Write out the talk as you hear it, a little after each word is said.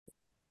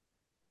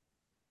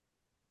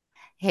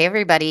Hey,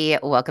 everybody.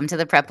 Welcome to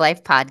the Prep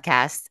Life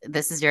Podcast.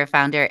 This is your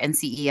founder and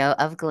CEO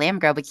of Glam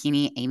Girl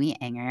Bikini, Amy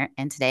Anger.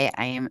 And today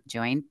I am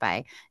joined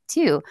by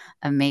two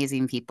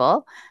amazing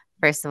people.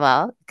 First of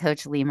all,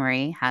 Coach Lee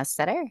Marie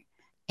Hassetter.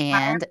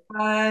 Hi, And,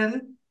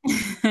 everyone.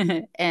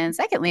 and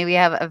secondly, we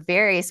have a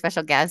very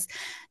special guest,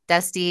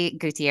 Dustee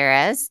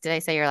Gutierrez. Did I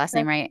say your last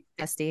name right,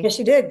 Dustee? Yes,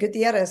 you did.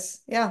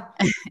 Gutierrez. Yeah.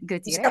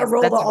 Just got to Gutierrez.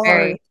 roll the That's R.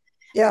 very,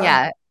 Yeah.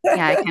 yeah.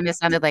 Yeah, I kind of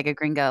sounded like a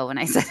gringo when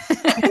I said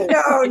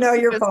No, it. no,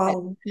 you're That's good.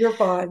 fine. You're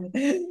fine.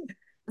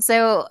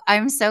 So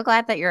I'm so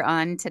glad that you're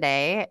on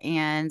today,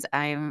 and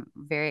I'm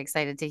very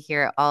excited to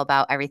hear all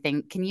about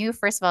everything. Can you,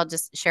 first of all,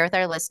 just share with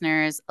our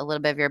listeners a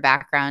little bit of your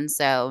background?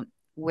 So,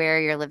 where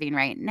you're living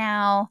right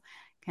now,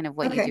 kind of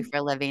what you do Okay. for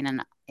a living,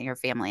 and your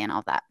family, and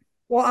all that.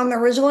 Well, I'm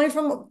originally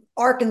from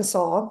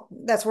Arkansas.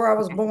 That's where I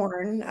was Okay.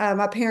 born.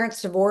 My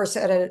parents divorced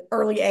at an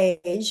early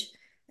age,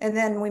 and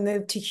then we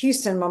moved to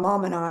Houston, my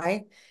mom and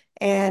I.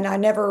 And I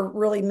never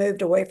really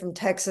moved away from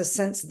Texas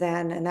since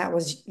then, and that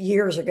was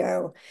years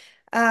ago.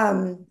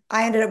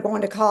 I ended up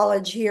going to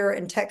college here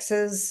in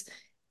Texas,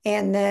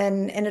 and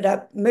then ended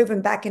up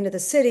moving back into the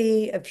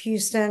city of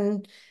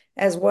Houston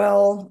as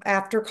well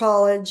after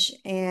college,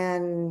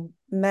 and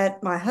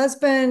met my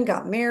husband,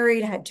 got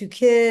married, had two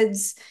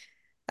kids.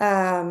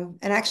 And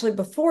actually,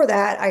 before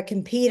that, I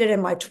competed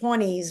in my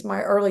 20s,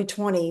 my early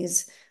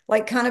 20s,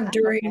 like kind of Oh,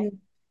 okay. during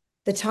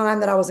the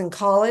time that I was in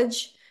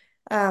college.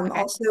 Okay.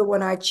 Also,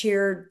 when I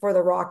cheered for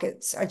the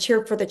Rockets, I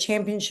cheered for the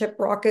championship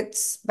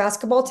Rockets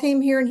basketball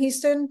team here in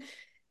Houston.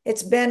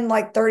 It's been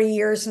like 30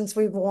 years since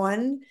we've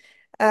won.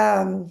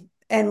 And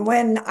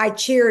when I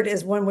cheered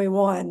is when we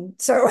won.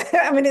 So,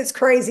 I mean, it's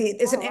crazy.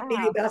 It's an Oh,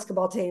 NBA wow.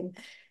 basketball team.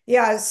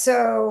 Yeah.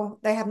 So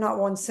they have not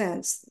won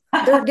since.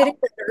 They're getting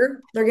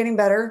better. They're getting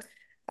better.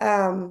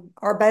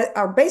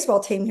 Our baseball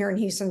team here in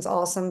Houston's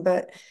awesome,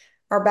 but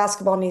our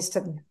basketball needs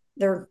to,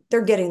 they're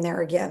getting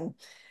there again.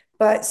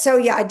 But so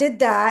yeah, I did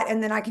that,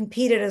 and then I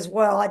competed as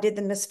well. I did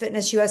the Miss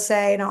Fitness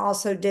USA, and I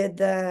also did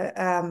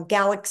the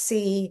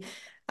Galaxy.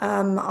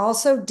 I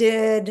also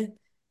did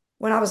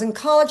when I was in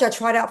college. I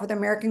tried out for the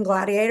American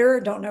Gladiator.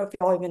 Don't know if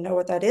y'all even know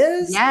what that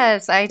is,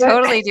 Yes, I but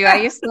totally do. I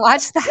used to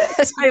watch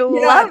that. I yeah,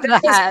 love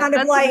that was that. kind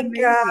of That's like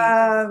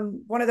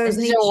amazing. one of those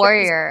Ninja neat shows.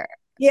 Warrior.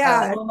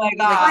 Yeah, Oh My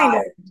God. kind God.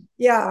 of.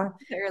 Yeah.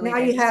 The early Now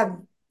you days. have,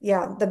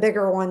 yeah, the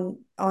bigger one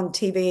on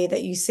TV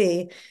that you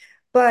see.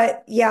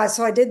 But yeah,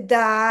 so I did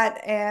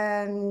that.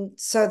 And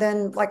so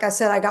then, like I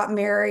said, I got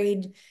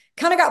married,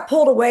 kind of got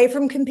pulled away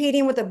from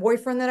competing with a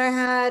boyfriend that I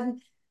had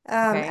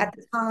Okay. at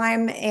the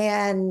time,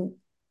 and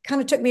kind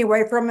of took me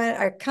away from it.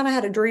 I kind of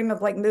had a dream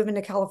of like moving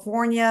to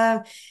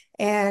California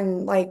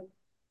and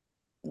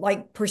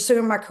like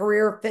pursuing my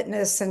career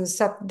fitness and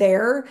stuff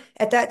there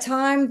at that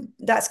time.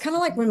 That's kind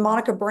of like when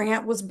Monica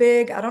Brandt was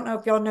big. I don't know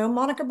if y'all know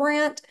Monica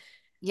Brandt,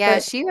 Yeah,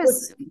 but she she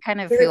was was kind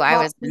of who very I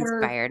was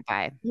popular. inspired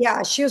by.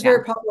 Yeah, she was Yeah,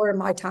 very popular in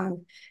my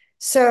time.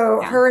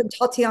 So yeah. her and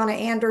Tatiana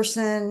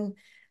Anderson.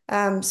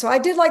 So I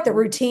did like the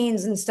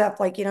routines and stuff,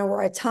 like,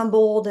 where I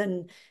tumbled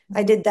and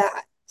I Mhm. did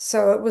that.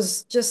 So it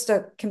was just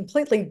a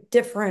completely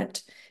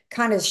different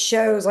kind of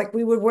shows. Like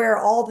we would wear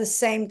all the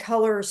same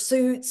color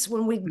suits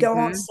when we'd go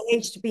on Mhm.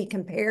 stage to be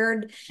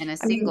compared. And a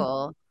I mean,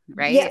 single,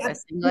 right? yeah, A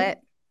singlet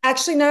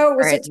actually, no, it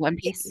or was a a one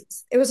two piece?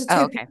 piece. It was a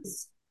Oh, two okay.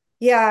 piece.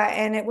 Yeah,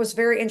 and it was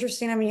very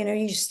interesting. I mean,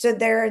 you stood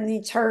there and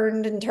you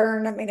turned and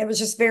turned. I mean, it was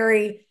just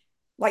very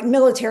like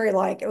military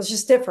like. It was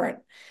just different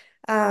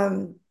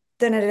um,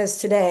 than it is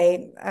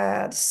today.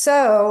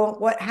 So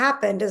what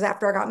happened is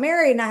after I got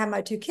married and I had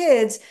my two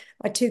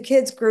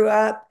kids grew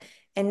up,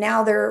 and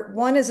now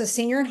one is a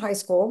senior in high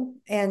school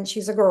and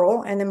she's a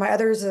girl, and then my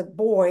other is a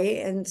boy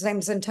and his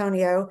name's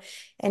Antonio,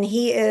 and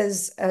he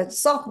is a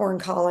sophomore in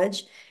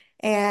college.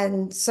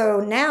 And so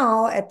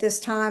now at this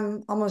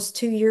time, almost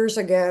 2 years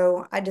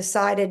ago, I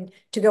decided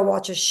to go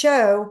watch a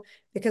show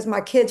because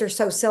my kids are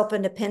so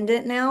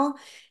self-independent now.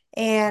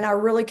 And I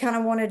really kind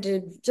of wanted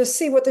to just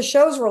see what the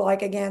shows were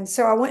like again.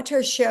 So I went to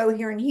a show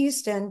here in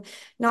Houston,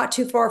 not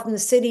too far from the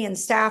city in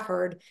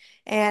Stafford.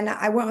 And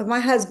I went with my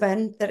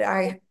husband that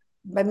I've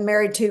been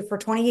married to for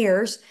 20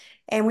 years.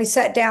 And we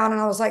sat down and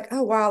I was like,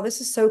 oh, wow,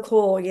 this is so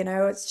cool.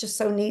 It's just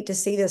so neat to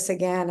see this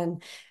again.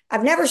 And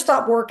I've never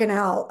stopped working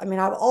out. I mean,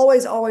 I've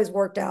always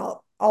worked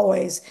out,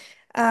 always.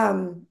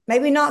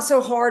 Maybe not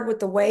so hard with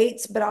the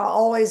weights, but I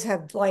always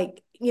have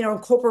like, Yeah.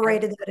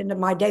 incorporated that into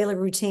my daily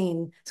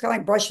routine. It's kind of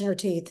like brushing your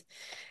teeth.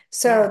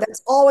 So Yeah.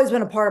 that's always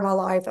been a part of my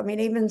life. I mean,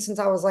 even since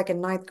I was like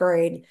in ninth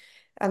grade,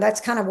 and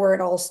that's kind of where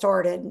it all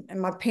started. And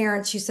my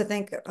parents used to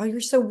think, oh, you're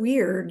so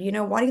weird.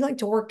 Why do you like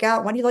to work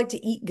out? Why do you like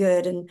to eat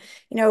good? And,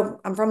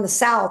 I'm from the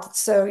South.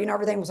 So,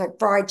 everything was like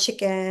fried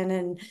chicken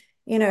and,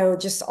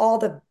 just all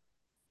the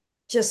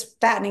just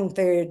fattening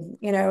food,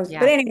 But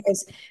Yeah.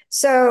 anyways,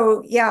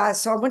 so yeah,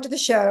 so I went to the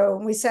show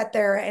and we sat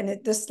there,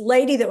 and this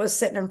lady that was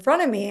sitting in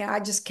front of me,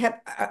 I just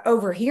kept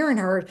overhearing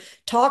her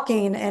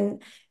talking,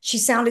 and she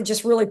sounded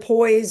just really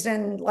poised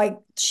and like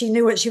she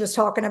knew what she was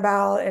talking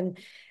about. And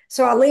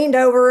So I leaned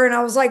over and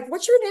I was like,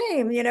 "What's your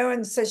name?"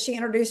 And so she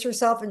introduced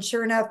herself, and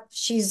sure enough,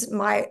 she's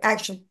my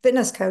actual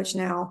fitness coach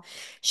now.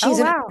 Oh, She's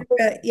an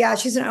wow. yeah,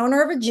 she's an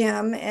owner of a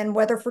gym in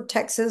Weatherford,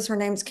 Texas. Her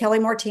name's Kelly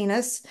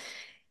Martinez,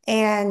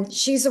 and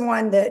she's the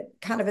one that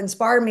kind of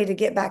inspired me to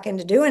get back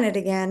into doing it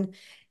again.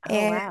 Oh,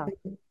 And wow.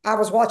 I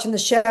was watching the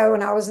show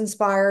and I was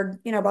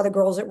inspired, by the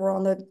girls that were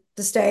on the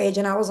stage.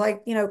 And I was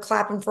like,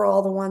 clapping for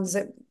all the ones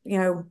that,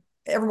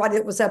 everybody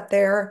that was up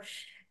there.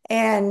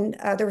 And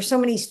there were so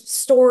many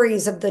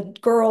stories of the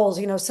girls,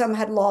 some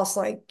had lost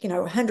like,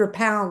 100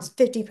 pounds,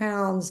 50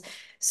 pounds.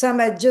 Some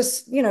had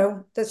just,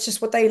 that's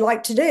just what they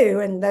like to do.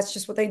 And that's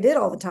just what they did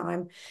all the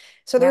time.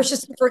 So Yeah. there's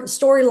just different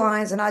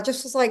storylines. And I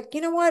just was like, you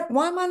know what?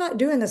 Why am I not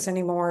doing this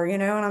anymore?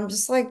 And I'm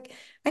just like,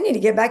 I need to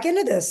get back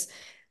into this.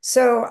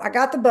 So I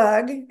got the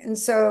bug. And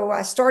so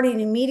I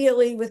started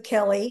immediately with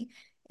Kelly.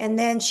 And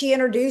then she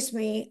introduced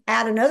me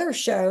at another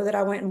show that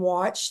I went and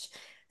watched,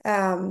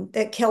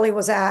 that Kelly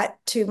was at,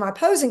 to my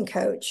posing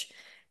coach.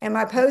 And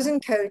my Okay. posing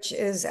coach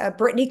is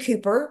Brittany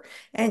Cooper,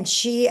 and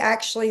she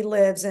actually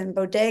lives in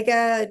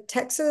Bodega,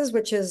 Texas,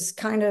 which is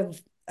kind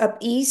of up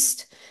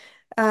east,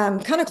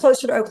 kind of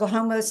closer to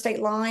Oklahoma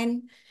state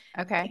line.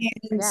 Okay.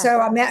 And Yeah. so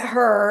I met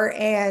her,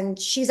 and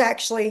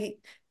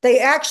they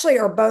actually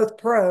are both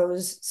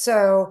pros.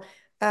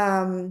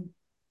 Um,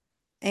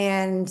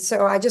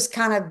 so I just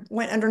kind of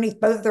went underneath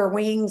both of their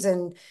wings,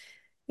 and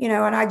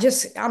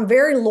I'm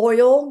very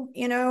loyal,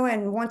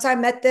 and once I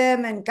met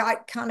them and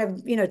got kind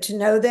of, to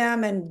know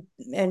them, and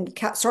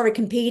started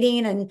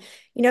competing, and,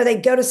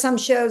 they'd go to some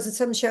shows and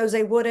some shows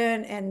they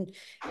wouldn't. And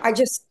I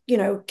just,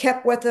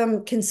 kept with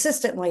them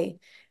consistently.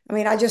 I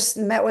mean,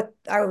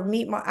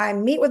 I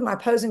meet with my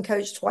posing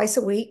coach twice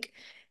a week.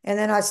 And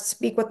then I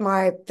speak with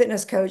my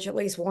fitness coach at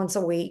least once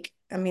a week.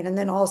 I mean, and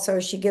then also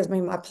she gives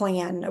me my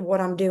plan of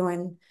what I'm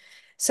doing.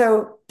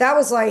 So that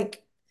was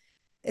like,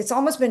 it's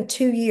almost been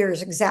 2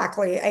 years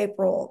exactly,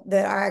 April,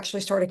 that I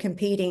actually started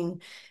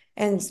competing.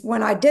 And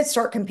when I did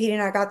start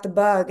competing, I got the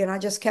bug, and I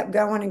just kept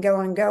going and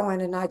going and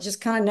going. And I just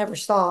kind of never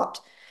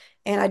stopped.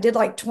 And I did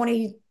like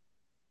 20,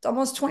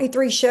 almost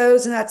 23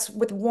 shows. And that's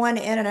with one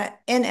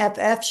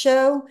NFF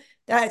show.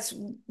 That's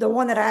the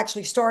one that I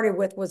actually started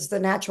with, was the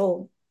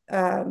Natural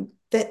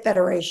Fit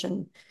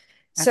Federation.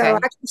 So I Okay.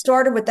 actually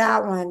started with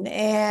that one,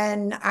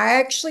 and I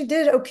actually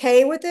did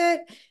okay with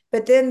it.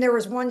 But then there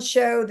was one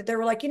show that they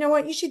were like, you know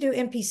what, you should do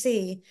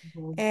NPC.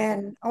 Mhm.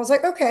 And I was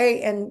like,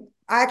 okay. And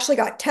I actually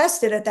got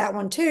tested at that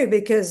one too,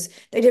 because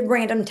they did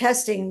random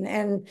testing.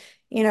 And,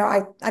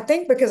 I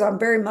think because I'm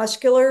very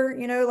muscular,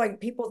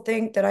 like people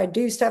think that I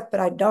do stuff, but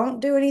I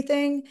don't do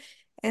anything.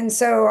 And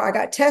so I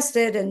got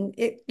tested, and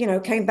it,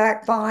 came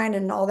back fine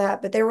and all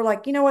that. But they were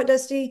like, you know what,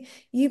 Dusty,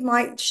 you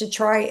might should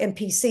try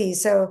NPC.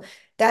 So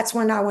that's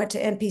when I went to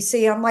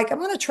NPC. I'm like, I'm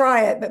going to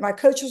try it. But my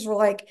coaches were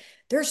like,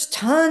 there's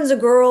tons of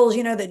girls,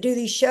 that do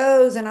these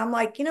shows. And I'm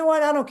like, you know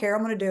what? I don't care.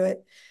 I'm going to do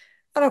it.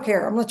 I don't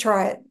care. I'm going to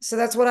try it. So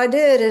that's what I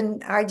did.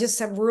 And I just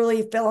have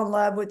really fell in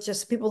love with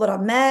just people that I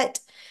met,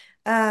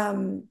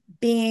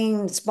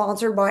 being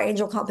sponsored by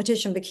Angel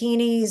Competition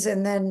Bikinis.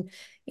 And then,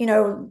 you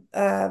know,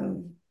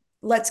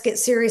 Let's Get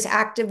Serious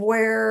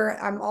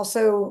Activewear. I'm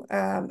also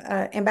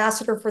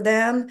ambassador for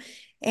them,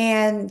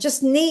 and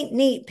just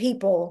neat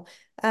people.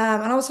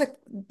 And I was like,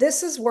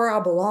 this is where I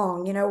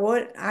belong. You know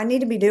what? I need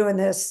to be doing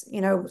this,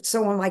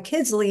 so when my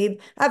kids leave,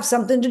 I have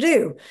something to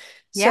do.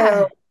 So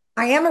Yeah.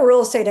 I am a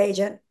real estate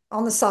agent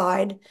on the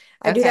side.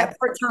 I do Okay. that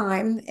part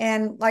time.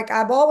 And like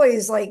I've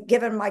always like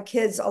given my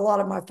kids a lot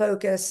of my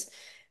focus.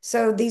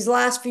 So these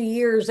last few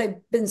years, they've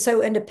been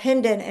so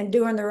independent and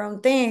doing their own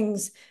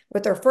things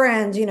with their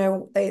friends.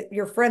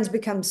 Your friends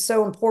become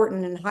so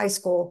important in high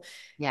school.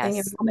 And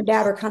Yes. mom and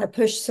dad are kind of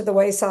pushed to the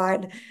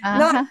wayside.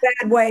 Not in Uh-huh.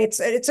 a bad way.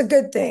 It's a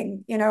good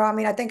thing. I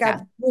mean, I think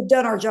Yeah. we've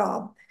done our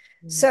job.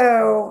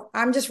 So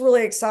I'm just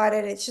really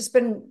excited. It's just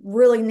been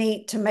really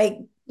neat to make,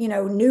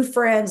 new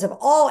friends of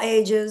all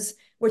ages,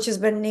 which has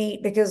been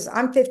neat because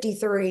I'm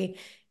 53,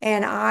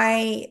 and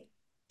I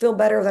feel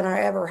better than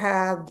I ever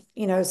have,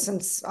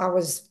 since I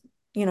was,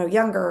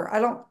 younger. I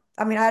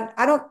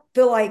don't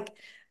feel like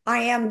I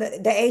am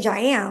the age I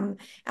am.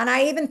 And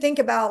I even think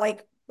about,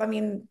 like, I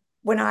mean,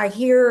 when I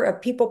hear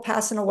of people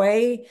passing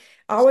away,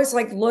 I always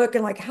like look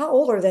and like, how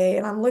old are they?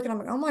 And I'm like,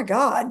 oh my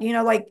God,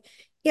 like,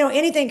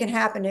 anything can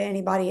happen to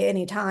anybody at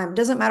any time. It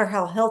doesn't matter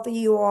how healthy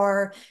you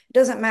are, it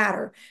doesn't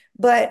matter.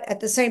 But at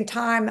the same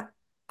time,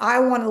 I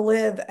want to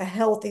live a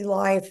healthy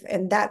life,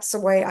 and that's the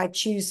way I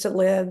choose to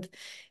live.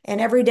 And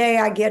every day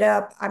I get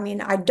up, I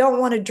mean, I don't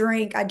want to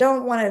drink, I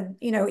don't want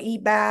to,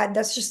 eat bad.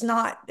 That's just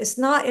not, it's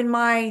not in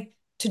my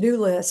to-do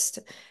list.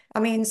 I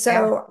mean,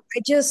 Fair. so I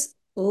just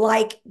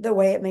like the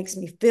way it makes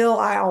me feel.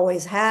 I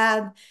always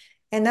have,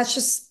 and that's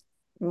just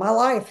my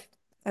life.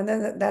 And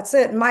then that's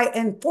it.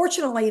 And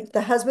fortunately,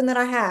 the husband that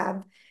I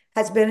have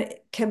has been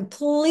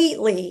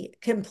completely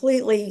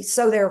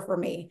so there for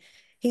me.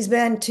 He's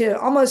been to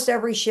almost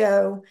every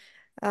show,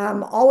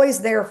 always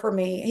there for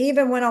me. He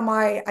even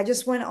I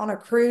just went on a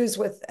cruise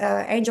with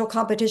Angel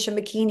Competition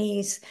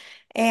Bikinis,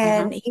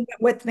 Uh-huh. and he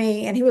went with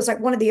me, and he was like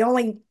one of the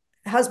only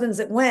husbands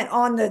that went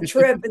on the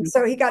trip. And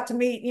so he got to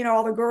meet,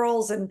 all the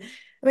girls. And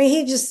I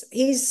mean,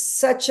 he's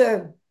such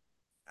a,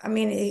 I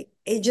mean,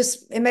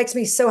 it makes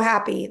me so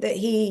happy that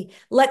he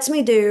lets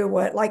me do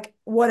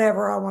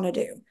whatever I want to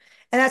do.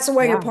 And that's the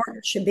way your Yeah,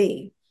 partner should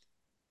be.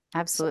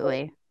 So,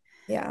 absolutely.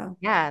 yeah.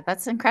 Yeah,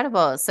 that's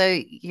incredible. So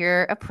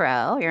you're a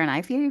pro, you're an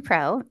IFBB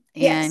pro,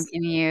 and Yes.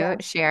 can you Yeah.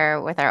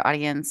 share with our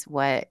audience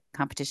what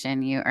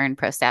competition you earned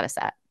pro status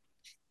at?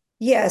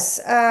 Yes,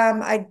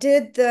 I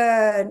did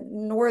the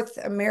North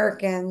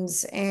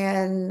Americans,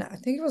 and I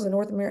think it was the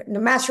North American, the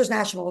Masters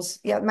Nationals.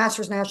 Yeah,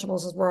 Masters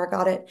Nationals is where I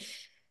got it,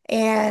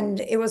 and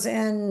it was I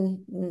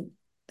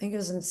think it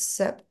was in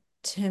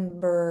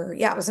September.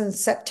 Yeah, it was in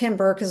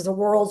September because the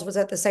Worlds was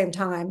at the same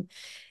time,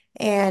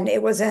 and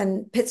it was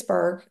in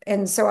Pittsburgh,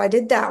 and so I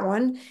did that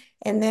one,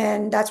 and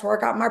then that's where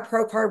I got my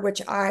pro card,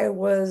 which I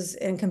was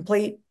in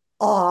complete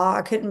awe.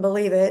 I couldn't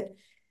believe it.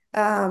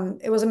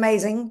 It was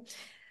amazing,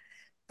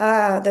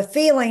 the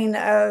feeling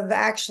of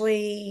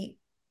actually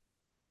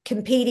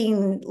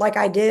competing like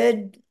I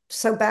did,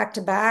 so back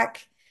to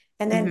back,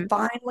 and then Hmm.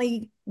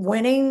 finally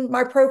winning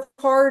my pro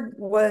card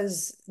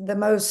was the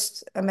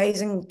most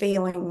amazing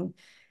feeling.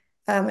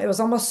 It was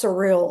almost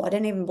surreal. I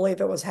didn't even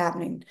believe it was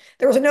happening.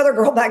 There was another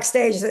girl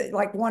backstage that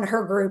like won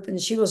her group, and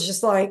she was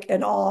just like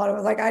in awe. I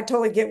was like, I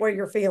totally get what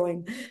you're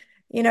feeling.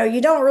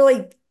 You don't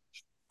really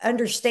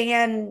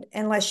understand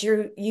unless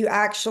you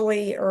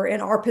actually are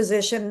in our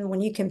position when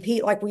you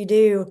compete like we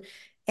do,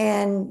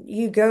 and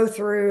you go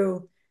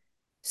through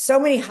so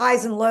many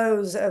highs and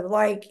lows of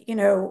like,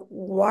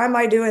 why am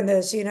I doing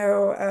this?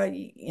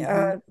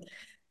 Hmm.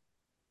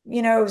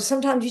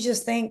 Sometimes you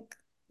just think,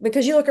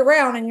 because you look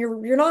around and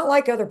you're not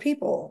like other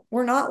people.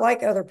 We're not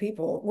like other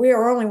people. We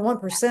are only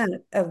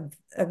 1% of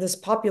this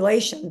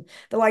population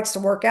that likes to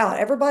work out.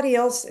 Everybody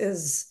else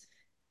is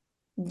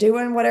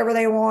doing whatever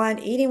they want,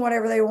 eating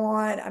whatever they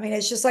want. I mean,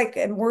 it's just like,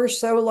 and we're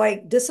so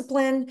like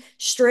disciplined,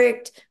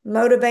 strict,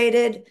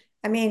 motivated.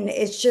 I mean,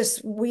 it's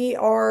just,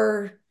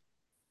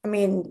 I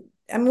mean,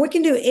 we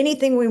can do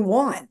anything we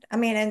want. I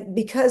mean, and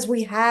because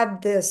we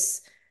have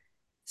this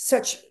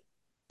such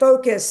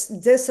focus,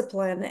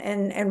 discipline,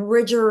 and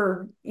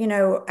rigor,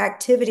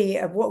 activity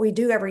of what we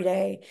do every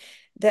day,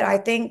 that I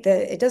think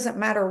that it doesn't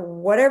matter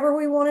whatever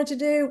we wanted to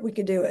do, we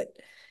could do it,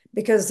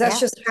 because that's Yeah,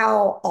 just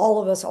how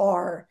all of us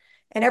are.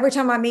 And every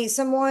time I meet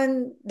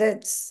someone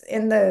that's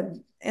in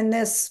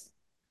this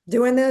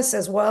doing this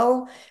as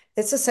well,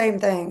 it's the same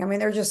thing. I mean,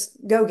 they're just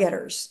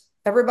go-getters.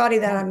 Everybody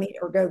that yeah, I meet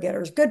are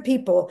go-getters, good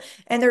people,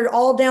 and they're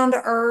all down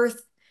to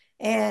earth.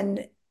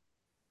 And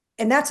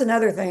that's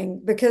another thing,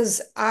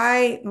 because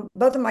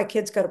both of my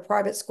kids go to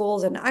private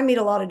schools, and I meet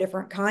a lot of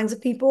different kinds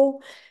of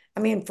people. I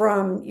mean,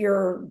 from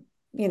your,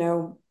 you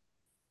know,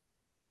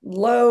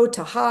 low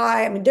to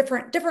high, I mean,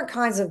 different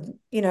kinds of,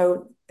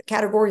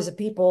 categories of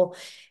people.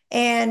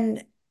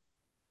 And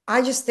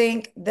I just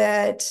think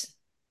that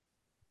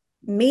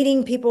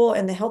meeting people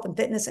in the health and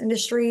fitness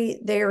industry,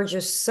 they are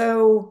just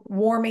so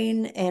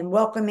warming and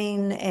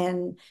welcoming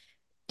and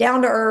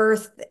down to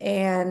earth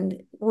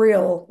and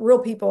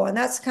real people. And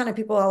that's the kind of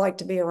people I like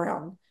to be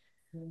around.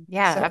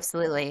 yeah, So,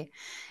 absolutely.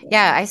 Yeah,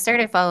 yeah. I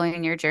started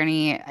following your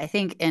journey. I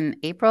think in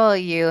April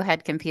you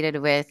had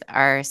competed with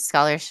our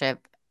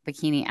scholarship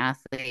bikini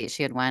athlete.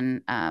 She had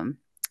won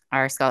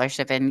our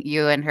scholarship, and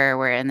you and her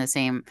were in the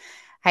same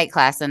height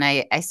class. And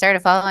I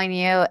started following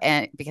you,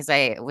 and because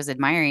I was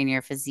admiring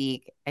your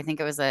physique. I think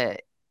it was a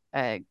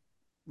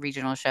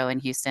regional show in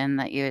Houston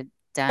that you had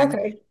done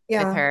Okay.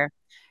 with Yeah. her.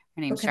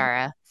 Her name's Okay.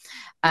 Shara.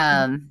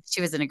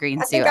 She was in a green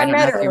I suit. think I I don't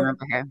know met if you her.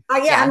 remember her.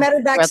 Yeah, I Yeah, met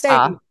her real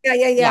tall. backstage. Yeah,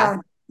 yeah, Yeah. yeah.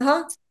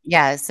 Huh?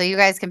 Yeah. So you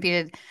guys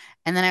competed,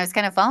 and then I was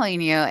kind of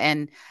following you,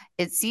 and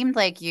it seemed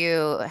like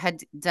you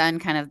had done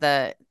kind of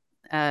the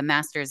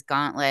Masters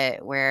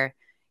Gauntlet where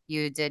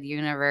you did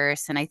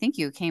Universe, and I think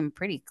you came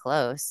pretty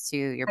close to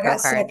your I pro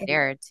got card second.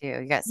 there too.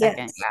 You got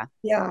second, Yes. yeah,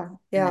 Yeah,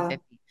 in the yeah.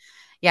 50.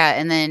 Yeah,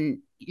 and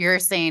then you're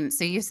saying,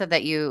 so you said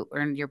that you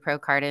earned your pro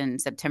card in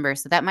September,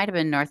 so that might have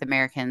been North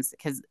Americans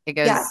because it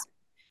Yeah. goes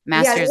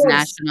Yeah, it Masters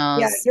was.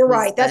 Yeah, Nationals you're was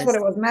right. That's what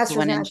it was. the Masters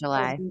one in Nationals.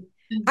 July.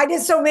 I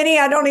did so many,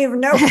 I don't even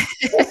know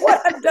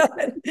what I've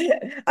done.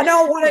 I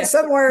know I won it Yeah.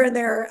 somewhere in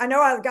there. I know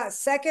I got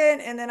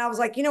second, and then I was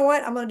like, you know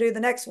what? I'm going to do the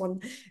next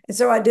one. And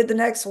so I did the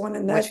next one,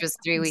 and Which was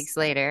 3 weeks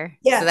later.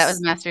 So that was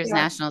yes. Masters Yeah.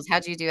 Nationals.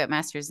 How'd you do at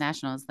Masters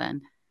Nationals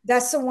then?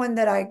 That's the one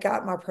that I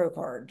got my pro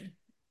card.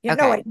 Yeah,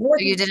 no, Okay. wait,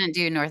 So you didn't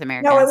do North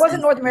no, it Americans in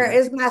wasn't North America.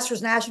 September. It was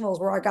Masters Nationals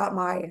where I got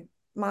my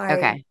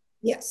Okay.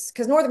 yes,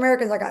 because North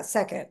Americans I got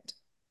second.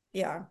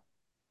 Yeah.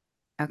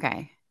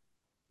 Okay.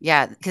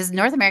 Yeah, because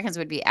North Americans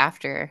would be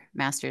after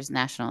Masters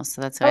Nationals.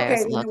 So that's why I Okay,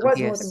 was a then little it was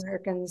North confused.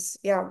 Americans.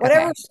 Yeah,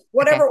 Okay. Okay.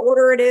 whatever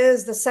order it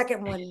is, the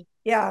second one.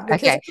 Yeah,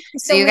 because Okay.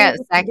 there's So so you many got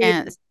you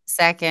can do.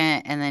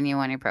 second, and then you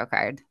won your pro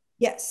card.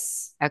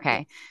 Yes. Yes.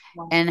 Okay.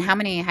 And how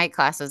many height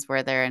classes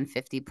were there in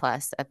 50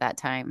 plus at that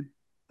time?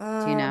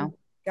 Do you know?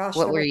 Gosh,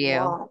 What there were was a you?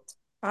 lot.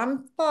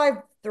 I'm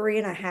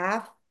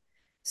 5'3.5".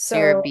 So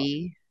you're a So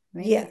B,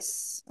 maybe?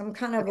 yes, I'm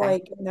kind of Okay.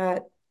 like in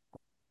that.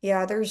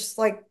 Yeah, there's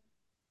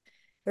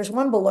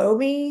one below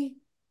me.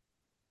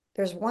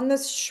 there's one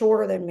that's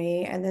shorter than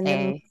me, and then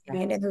in A. Yeah.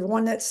 mine, and there's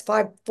one that's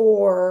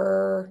 5'4"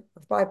 or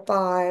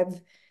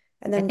 5'5",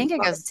 and I then think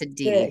it five goes to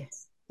D.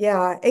 six.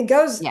 Yeah, it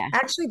goes. Yeah.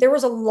 Actually, there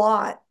was a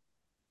lot.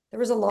 There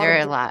was a lot There are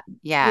of a lot.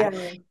 Yeah.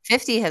 yeah.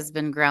 50 has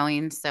been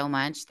growing so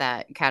much,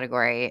 that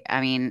category.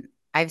 I mean,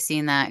 I've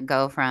seen that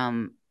go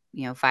from,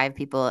 5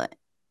 people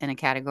in a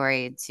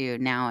category to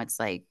now it's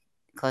like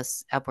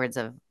close upwards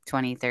of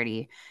 20,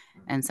 30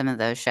 in some of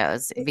those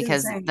shows, It's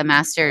because the insane. Yeah.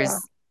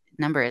 masters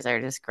numbers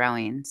are just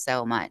growing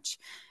so much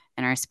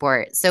in our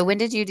sport. So when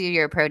did you do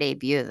your pro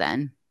debut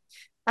then?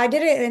 I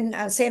did it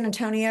in San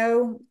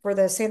Antonio for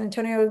the San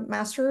Antonio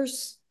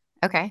Masters.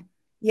 Okay.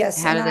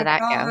 Yes, How and did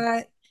that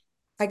go?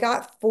 I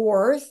got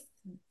fourth,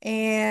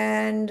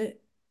 and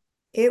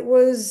it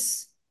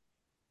was.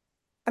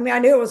 I mean, I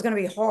knew it was going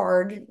to be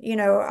hard.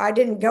 I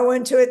didn't go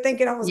into it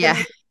thinking I was going to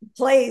Yeah. get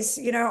place.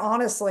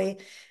 Honestly,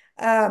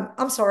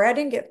 I'm sorry, I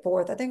didn't get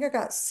fourth. I think I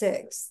got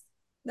sixth.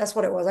 That's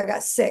what it was. I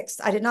got sixth.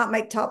 I did not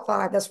make top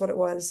five. That's what it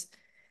was.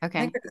 I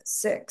think Okay. I got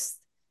sixth.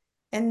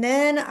 And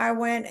then I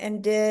went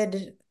and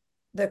did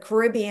the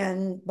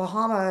Caribbean,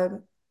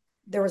 Bahama.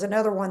 There was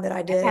another one that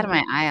I I've had did.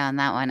 my eye on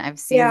that one. I've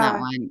seen that Yeah,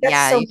 one.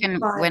 that's Yeah, you so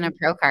can win a fun.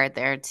 pro card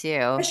there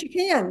too. Yes, you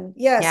can.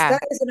 Yes, Yeah.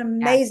 that is an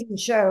Yeah. amazing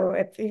show.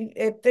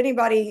 If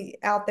anybody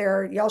out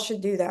there, y'all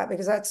should do that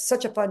because that's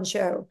such a fun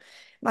show.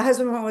 My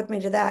husband went with me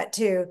to that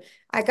too.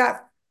 I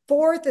got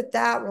fourth at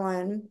that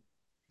one,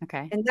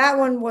 Okay. and that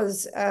one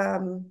was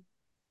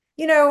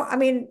I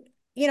mean,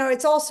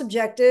 it's all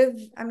subjective.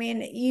 I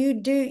mean,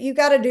 you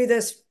got to do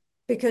this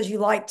because you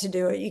like to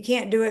do it. You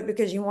can't do it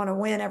because you want to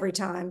win every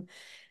time.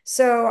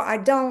 So I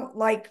don't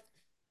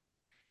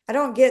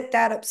get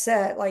that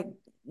upset. Like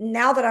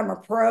now that I'm a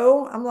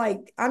pro, I'm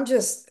like, I'm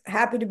just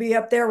happy to be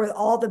up there with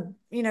all the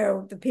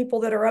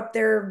people that are up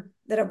there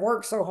that have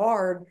worked so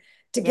hard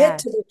to get Yeah.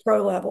 to the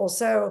pro level.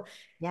 So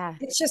Yeah.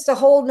 it's just a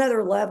whole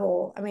nother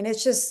level. I mean,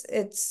 it's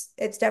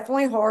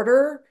definitely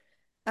harder.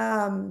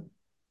 Um,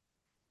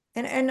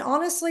 and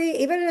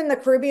honestly, even in the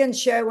Caribbean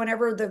show,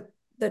 whenever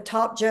the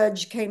top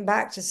judge came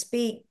back to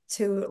speak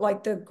to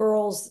like the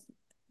girls,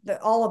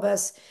 all of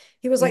us,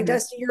 he was like, Hmm.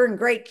 Dusty, you're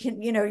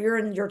in you're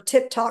in your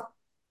tip top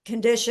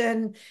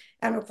condition.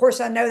 And of course,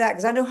 I know that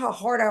because I know how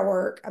hard I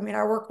work. I mean,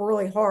 I work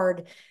really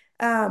hard.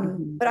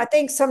 Hmm. But I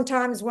think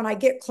sometimes when I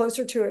get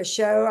closer to a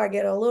show, I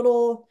get a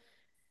little,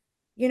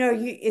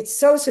 it's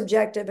so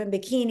subjective in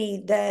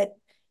bikini that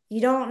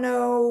you don't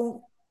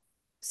know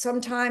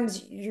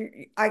sometimes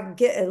I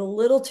get a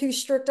little too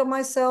strict on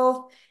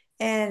myself,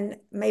 and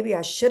maybe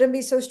I shouldn't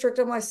be so strict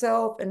on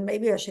myself, and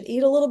maybe I should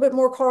eat a little bit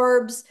more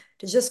carbs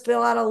to just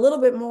fill out a little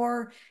bit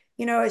more.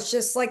 It's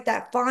just like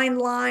that fine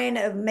line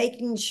of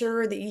making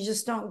sure that you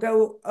just don't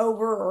go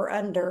over or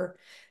under.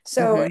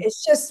 So Hmm.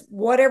 it's just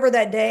whatever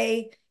that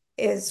day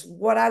is,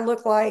 what I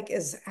look like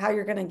is how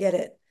you're going to get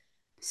it.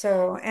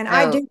 So, and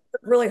I do So,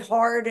 work really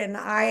hard, and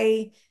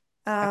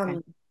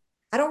okay.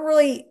 I don't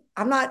really,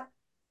 I'm not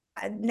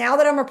now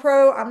that I'm a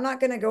pro, I'm not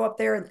going to go up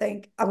there and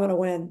think I'm going to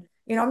win.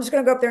 I'm just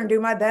going to go up there and do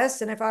my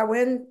best. And if I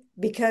win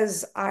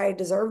because I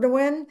deserve to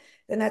win,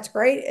 then that's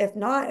great. If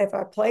not, if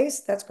I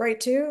place, that's great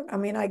too. I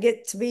mean, I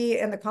get to be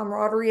in the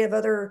camaraderie of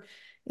other,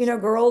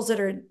 girls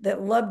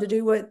that love to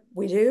do what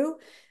we do.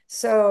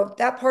 So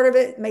that part of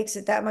it makes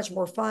it that much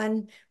more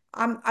fun.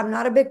 I'm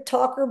not a big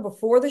talker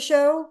before the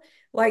show.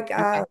 Like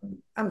Okay.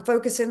 I'm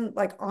focusing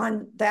like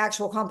on the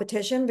actual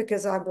competition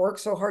because I've worked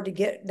so hard to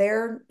get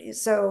there.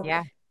 So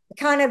Yeah.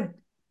 kind of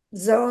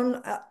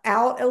zone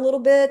out a little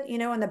bit,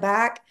 in the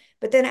back.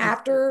 But then Mhm.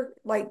 after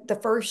like the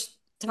first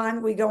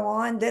time we go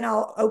on, then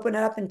I'll open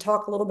up and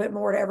talk a little bit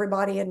more to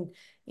everybody and,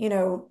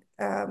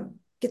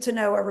 get to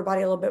know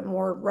everybody a little bit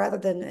more rather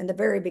than in the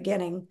very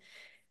beginning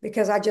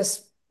because I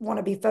just want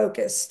to be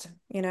focused.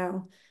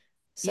 Yeah.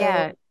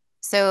 So,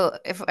 So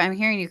if I'm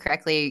hearing you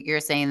correctly, you're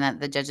saying that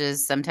the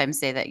judges sometimes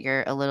say that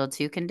you're a little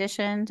too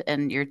conditioned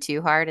and you're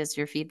too hard as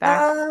your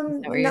feedback. Is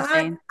that what you're not,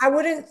 saying? I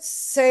wouldn't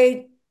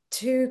say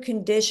too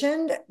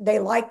conditioned. They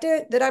liked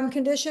it that I'm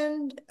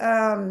conditioned.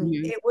 Hmm.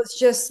 It was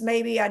just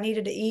maybe I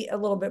needed to eat a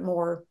little bit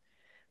more.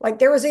 Like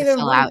there was To even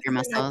fill one out your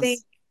time I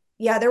think, muscles.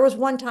 yeah, there was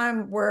one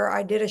time where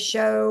I did a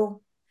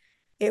show.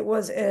 It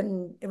was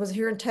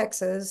here in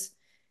Texas,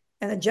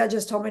 and the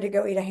judges told me to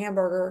go eat a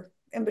hamburger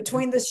in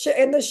between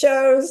in the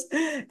shows,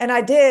 and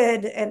I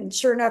did, and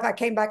sure enough, I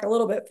came back a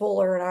little bit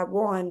fuller and I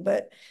won.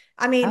 But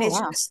I mean, Oh,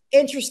 it's wow. just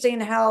interesting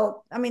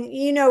how I mean,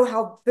 you know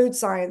how food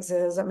science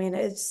is. I mean,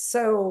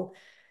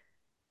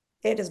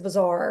 it is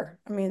bizarre.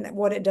 I mean,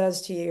 what it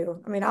does to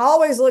you. I mean, I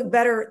always look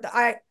better.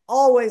 I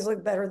always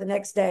look better the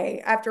next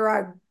day after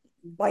I've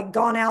like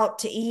gone out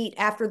to eat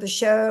after the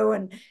show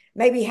and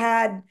maybe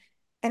had,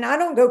 and I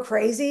don't go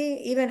crazy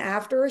even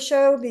after a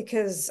show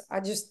because I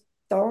just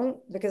don't.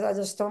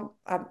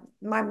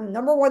 My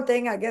number one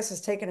thing, I guess, is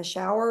taking a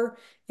shower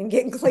and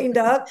getting cleaned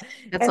up.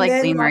 That's And like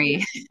then Lee like,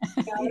 Marie.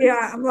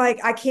 yeah, I'm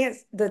like, I can't,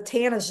 the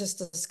tan is just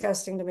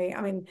disgusting to me.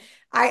 I mean,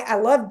 I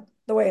love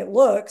the way it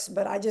looks,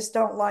 but I just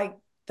don't like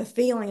the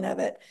feeling of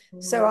it.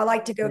 So Mhm. I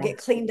like to go Yeah. get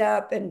cleaned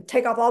up and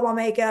take off all my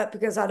makeup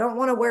because I don't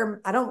want to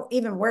wear, I don't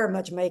even wear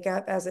much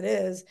makeup as it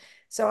is.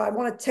 So I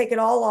want to take it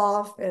all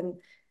off and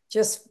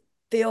just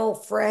feel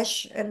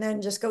fresh and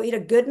then just go eat a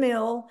good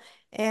meal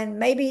and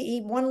maybe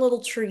eat one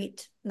little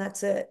treat and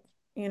that's it,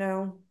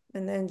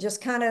 and then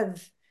just kind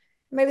of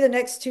maybe the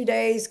next 2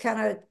 days kind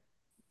of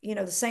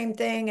the same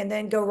thing and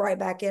then go right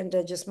back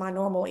into just my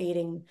normal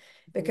eating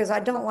because I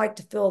don't like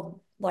to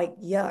feel like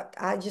yuck.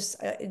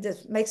 It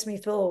just makes me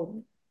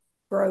feel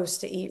gross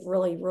to eat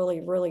really,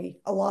 really, really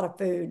a lot of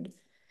food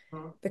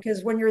Mhm.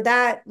 because when you're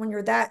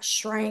that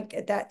shrank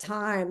at that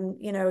time,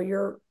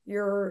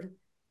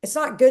 it's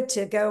not good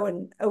to go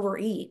and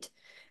overeat.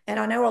 And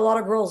I know a lot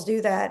of girls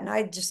do that and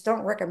I just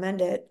don't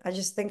recommend it. I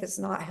just think it's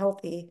not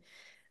healthy.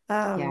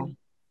 Yeah. Um,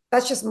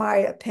 that's just my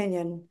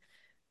opinion.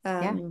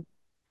 Yeah. Um,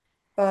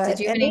 Did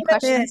you have and any even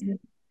then, questions,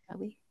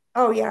 Shelby?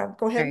 oh yeah,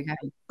 go ahead. Sorry, go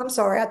ahead. I'm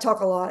sorry, I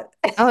talk a lot.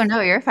 Oh,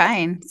 no, you're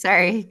fine.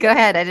 Sorry. Go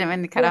ahead. I didn't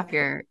mean to cut Yeah. off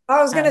your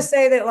I was gonna um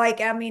say that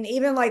like I mean,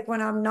 even like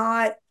when I'm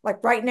not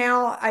like right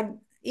now, I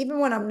even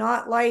when I'm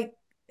not like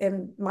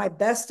in my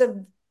best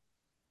of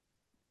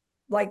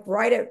like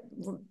right at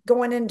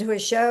going into a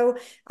show,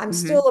 I'm mhm.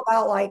 still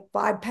about like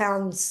 5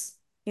 pounds,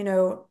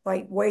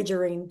 like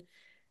wagering.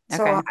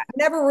 So I'm Okay.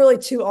 never really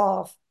too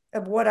off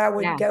of what I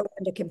would Yeah. go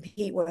in to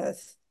compete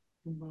with.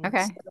 Mhm. So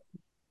Okay.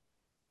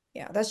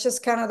 yeah, that's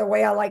just kind of the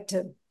way I like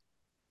to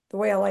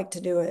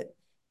do it.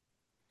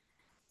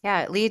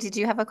 Yeah. Lee, did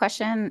you have a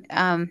question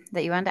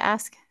that you wanted to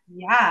ask?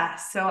 Yeah,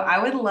 so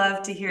I would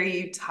love to hear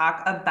you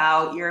talk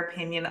about your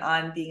opinion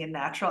on being a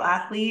natural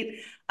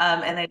athlete.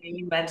 And I know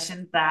you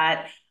mentioned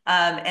that.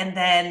 And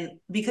then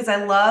because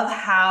I love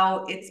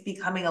how it's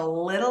becoming a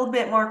little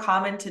bit more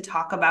common to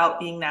talk about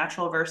being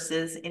natural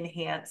versus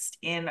enhanced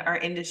in our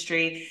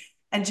industry,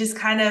 and just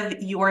kind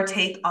of your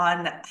take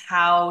on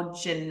how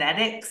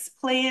genetics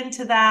play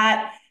into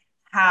that,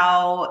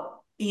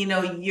 how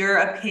your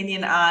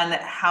opinion on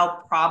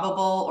how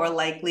probable or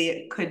likely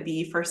it could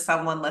be for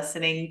someone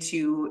listening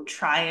to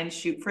try and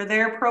shoot for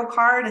their pro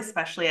card,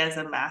 especially as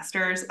a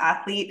master's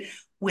athlete,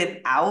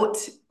 without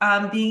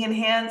being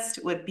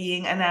enhanced, with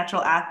being a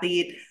natural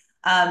athlete.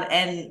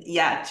 And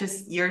yeah,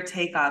 just your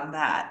take on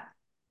that.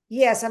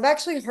 Yes, I've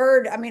actually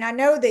heard. I mean, I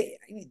know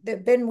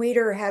that Ben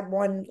Weeder had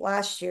one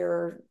last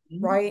year,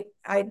 right?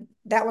 I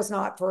That was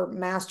not for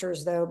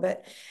masters though,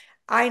 but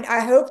I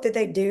hope that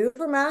they do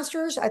for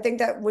masters. I think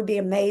that would be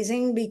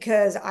amazing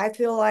because I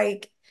feel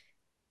like,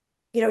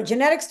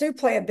 genetics do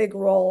play a big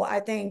role. I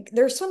think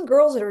there's some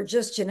girls that are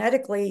just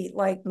genetically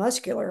like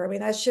muscular. I mean,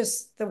 that's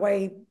just the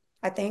way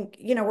I think,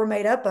 we're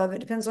made up of. It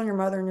depends on your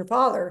mother and your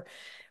father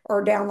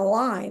or down the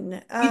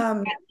line. You think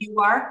that you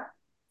are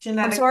I'm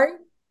genetic? sorry.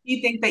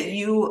 You think that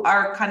you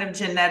are kind of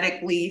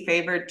genetically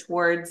favored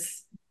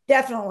towards?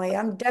 Definitely.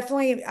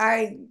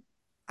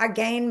 I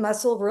gain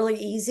muscle really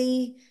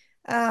easy.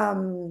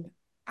 Um,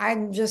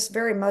 I'm just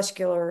very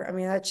muscular. I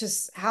mean, that's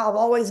just how I've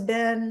always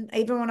been.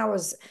 Even I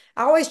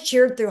always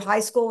cheered through high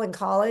school and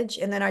college,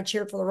 and then I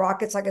cheered for the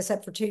Rockets, like I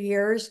said, for 2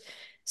 years.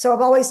 So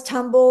I've always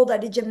tumbled. I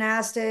did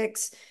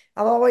gymnastics.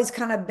 I've always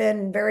kind of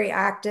been very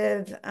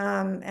active.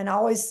 And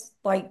always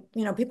like,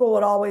 people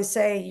would always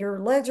say, your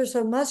legs are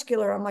so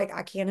muscular. I'm like,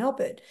 I can't help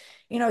it.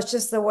 It's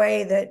just the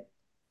way that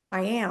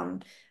I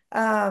am.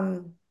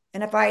 Um,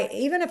 and if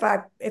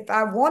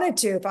I wanted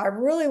to, if I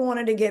really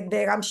wanted to get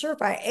big, I'm sure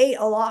if I ate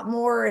a lot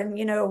more and,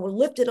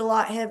 lifted a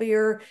lot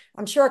heavier,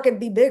 I'm sure I could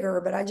be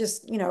bigger, but I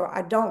just,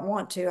 I don't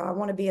want to. I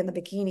want to be in the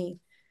bikini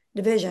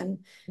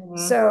division. Mhm.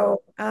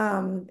 So,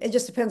 it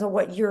just depends on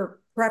what your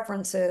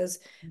preference is.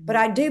 But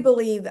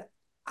Mhm.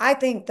 I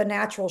think the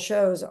natural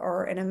shows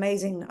are an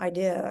amazing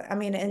idea. I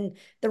mean, and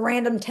the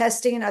random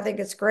testing, I think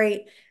it's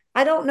great.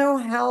 I don't know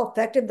how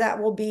effective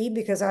that will be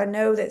because I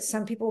know that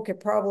some people could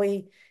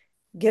probably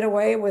get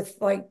away with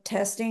like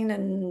testing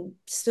and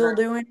still Right.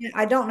 doing it.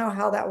 I don't know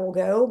how that will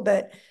go,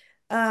 but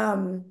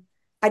um,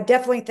 I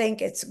definitely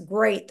think it's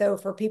great though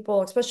for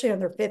people, especially in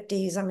their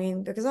 50s. I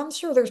mean, because I'm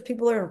sure there's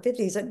people that are in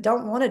 50s that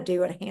don't want to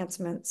do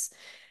enhancements.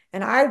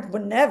 And I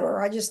would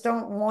never, I just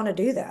don't want to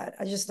do that.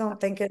 I just don't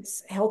think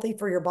it's healthy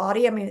for your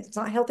body. I mean, it's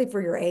not healthy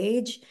for your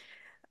age.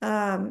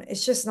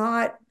 It's just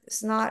not,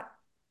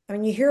 I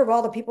mean, you hear of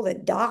all the people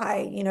that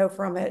die,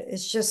 from it.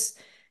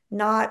 It's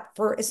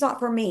not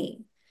for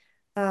me.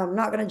 I'm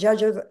not going to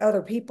judge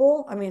other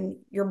people. I mean,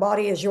 your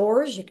body is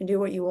yours. You can do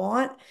what you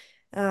want.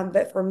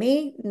 But for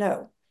me,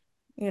 no,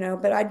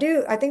 but I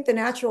think the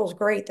natural is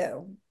great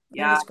though. I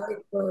think Yeah. it's great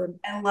for,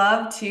 I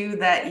love too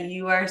that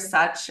you are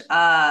such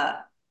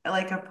a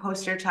like a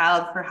poster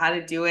child for how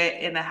to do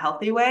it in a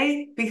healthy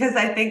way because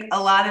I think a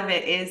lot of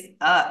it is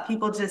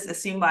people just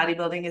assume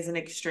bodybuilding is an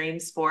extreme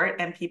sport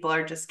and people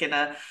are just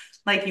gonna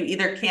like you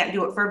either can't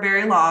do it for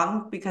very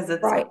long because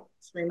it's right.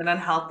 extreme and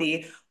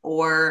unhealthy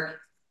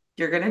or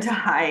you're gonna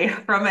die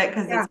from it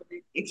because Yeah. it's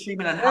extreme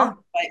and Yeah. unhealthy,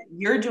 but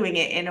you're doing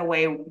it in a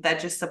way that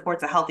just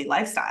supports a healthy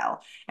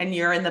lifestyle and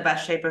you're in the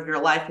best shape of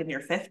your life in your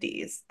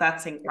 50s.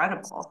 That's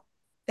incredible.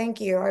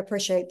 Thank you. I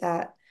appreciate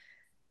that.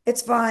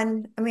 It's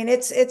fun. I mean,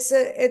 it's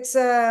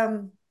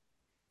a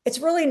it's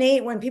really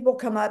neat when people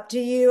come up to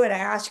you and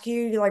ask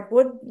you like,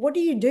 what do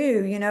you do?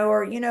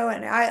 Or,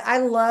 and I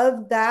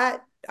love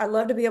that. I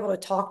love to be able to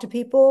talk to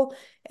people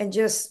and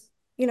just,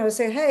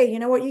 say, hey, you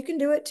know what, you can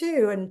do it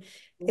too. And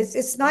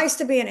it's nice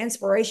to be an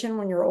inspiration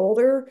when you're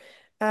older,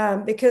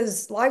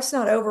 because life's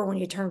not over when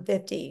you turn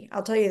 50.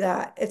 I'll tell you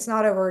that. It's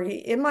not over.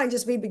 It might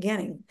just be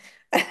beginning.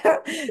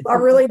 I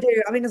really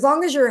do. I mean, as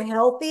long as you're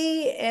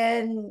healthy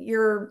and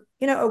you're,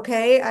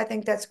 okay, I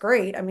think that's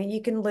great. I mean,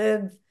 you can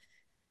live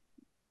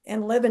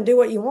and do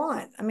what you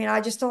want. I mean,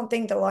 I just don't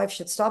think that life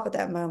should stop at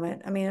that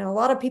moment. I mean, a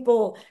lot of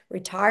people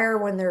retire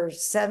when they're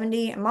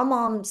 70, and my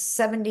mom's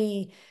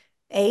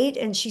 78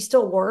 and she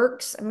still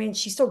works. I mean,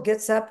 she still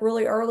gets up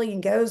really early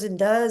and goes and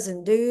does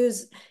and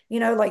does,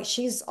 like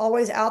she's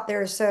always out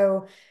there.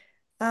 So,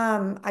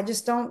 I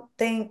just don't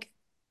think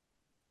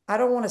I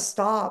don't want to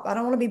stop. I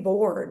don't want to be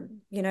bored.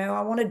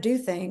 I want to do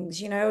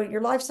things,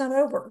 your life's not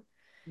over.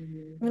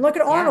 I mean, Mhm. look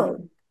at Yeah.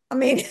 Arnold. I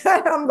mean,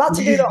 I'm about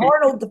to do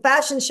the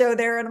fashion show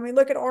there. And I mean,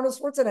 look at Arnold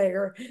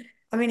Schwarzenegger.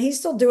 I mean, he's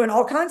still doing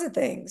all kinds of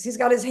things. He's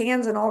got his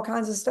hands in all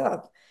kinds of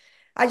stuff.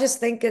 I just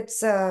think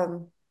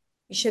you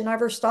should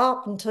never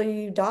stop until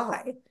you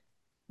die.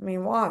 I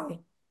mean, why?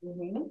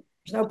 Mhm.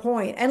 There's no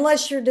point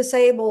unless you're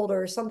disabled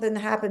or something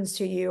happens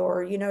to you,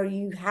 or,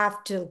 you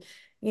have to,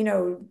 you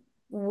know,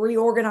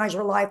 reorganize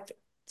your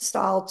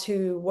lifestyle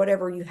to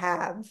whatever you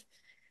have.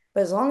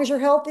 But as long as you're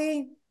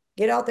healthy,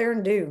 get out there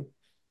and do,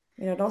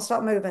 don't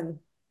stop moving.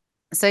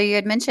 So you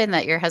had mentioned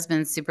that your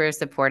husband's super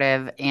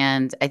supportive,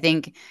 and I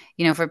think,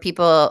 for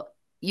people,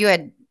 you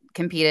had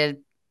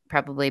competed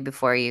probably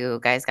before you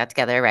guys got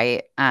together,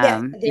 right?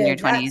 Yes, I In your did.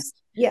 That's 20s.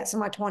 yes, in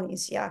my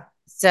 20s. Yeah.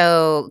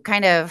 So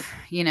kind of,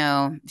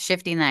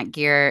 shifting that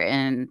gear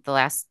in the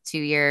last 2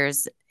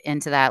 years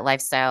into that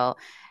lifestyle,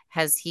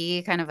 has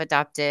he kind of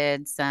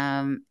adopted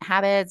some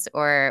habits,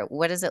 or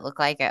what does it look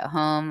like at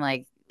home?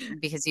 Like,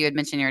 because you had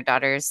mentioned your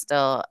daughter's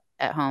still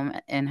at home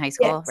in high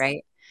school, Yes.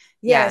 right?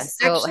 Yeah. Yes.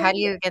 So how do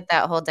Actually, you get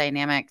that whole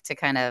dynamic to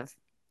kind of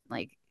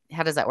like,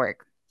 how does that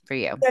work for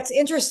you? that's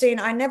interesting.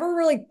 I never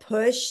really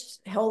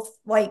pushed health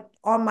like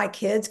on my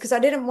kids because I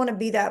didn't want to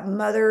be that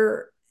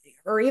mother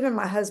or even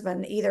my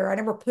husband either. I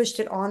never pushed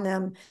it on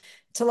them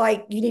to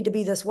like, you need to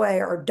be this way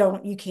or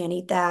you can't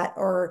eat that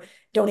or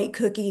don't eat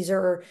cookies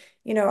or,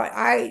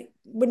 I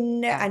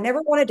Yeah.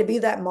 never wanted to be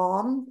that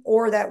mom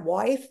or that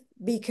wife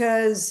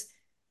because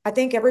I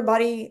think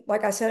everybody,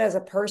 like I said, as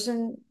a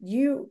person,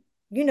 you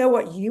know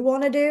what you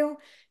want to do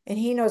and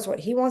he knows what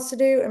he wants to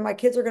do and my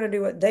kids are going to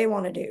do what they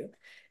want to do.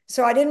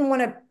 So I didn't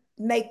want to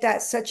make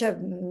that such a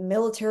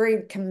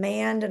military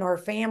command in our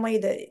family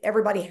that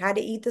everybody had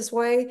to eat this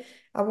way.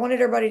 I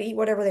wanted everybody to eat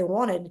whatever they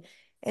wanted.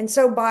 And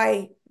so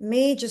by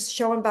me just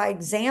showing by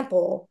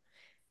example,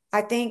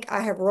 I think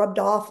I have rubbed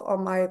off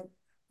on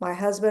my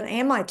husband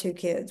and my two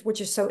kids,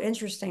 which is so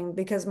interesting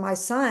because my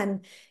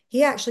son,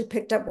 he actually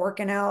picked up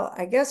working out,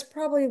 I guess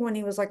probably when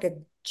he was like a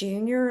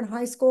junior in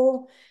high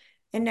school.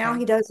 And now Okay.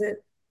 he does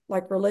it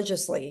like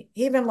religiously.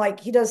 He even like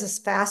he does this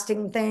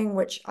fasting thing,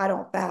 which I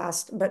don't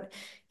fast, but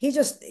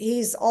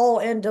he's all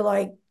into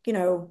like,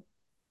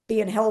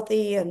 being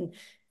healthy and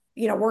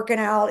working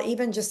out,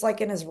 even just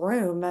like in his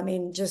room. I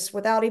mean, just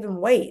without even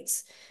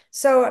weights.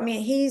 So I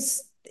mean,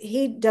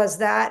 he does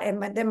that.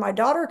 And then my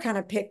daughter kind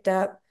of picked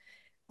up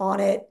on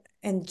it.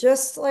 And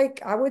just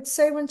like I would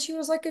say when she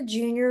was like a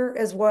junior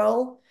as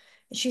well,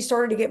 she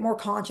started to get more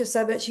conscious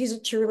of it. She's a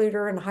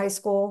cheerleader in high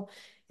school.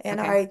 And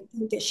Okay. I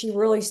think that she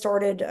really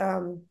started,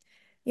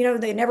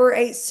 they never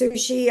ate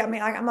sushi. I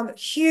mean, I'm a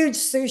huge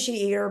sushi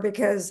eater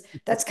because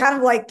that's kind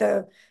of like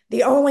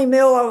the only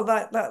meal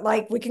that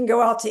like we can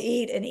go out to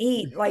eat and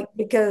eat, like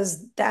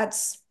because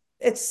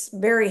it's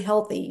very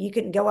healthy. You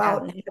can go Yeah.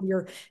 out and have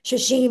your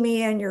sashimi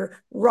and your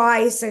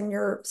rice and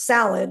your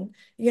salad.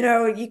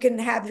 You can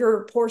have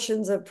your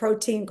portions of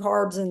protein,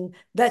 carbs, and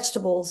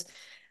vegetables.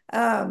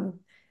 Um,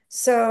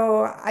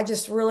 so I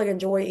just really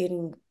enjoy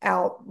eating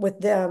out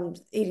with them,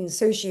 eating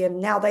sushi, and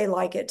now they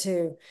like it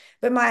too.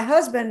 But my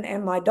husband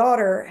and my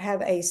daughter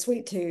have a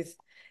sweet tooth.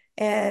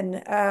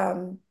 And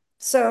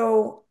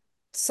so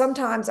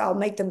sometimes I'll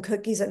make them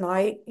cookies at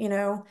night.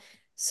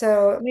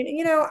 So, I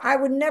mean, I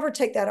would never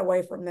take that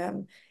away from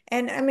them.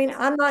 And I mean,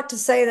 I'm not to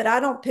say that I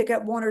don't pick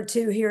up one or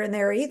two here and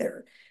there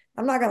either.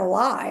 I'm not going to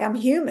lie. I'm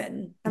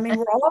human. I mean,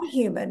 we're all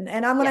human.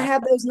 And I'm going to Yeah.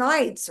 have those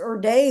nights or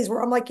days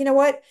where I'm like, you know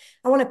what?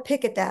 I want to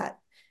pick at that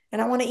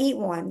and I want to eat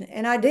one.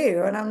 And I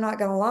do. And I'm not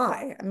going to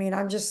lie. I mean,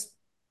 I'm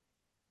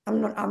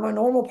a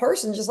normal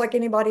person just like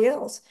anybody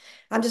else.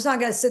 I'm just not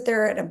going to sit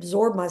there and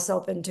absorb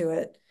myself into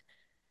it,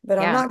 but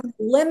I'm Yeah. not going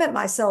to limit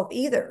myself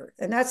either.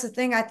 And that's the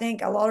thing I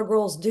think a lot of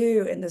girls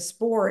do in the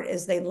sport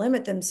is they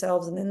limit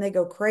themselves and then they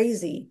go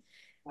crazy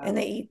and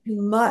they eat too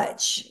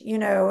much,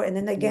 and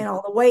then they gain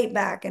all the weight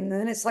back. And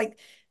then it's like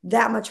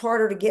that much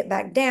harder to get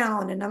back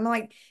down. And I'm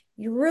like,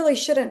 you really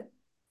shouldn't.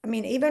 I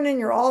mean, even in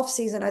your off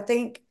season, I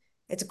think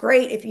it's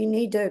great if you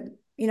need to,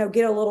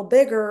 get a little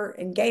bigger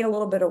and gain a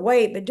little bit of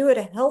weight, but do it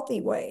a healthy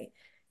way.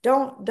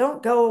 Don't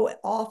go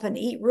off and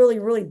eat really,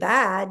 really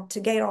bad to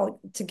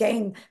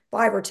gain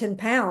 5 or 10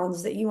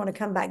 pounds that you want to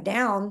come back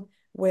down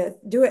with,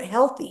 do it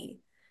healthy,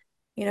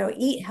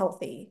 eat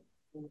healthy.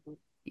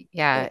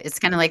 Yeah, it's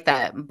kind of like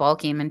that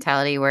bulking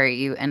mentality where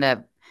you end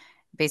up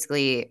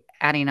basically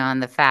adding on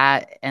the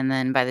fat, and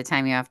then by the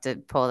time you have to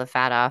pull the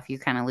fat off, you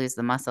kind of lose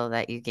the muscle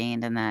that you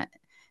gained in that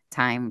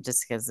time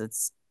just because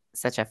it's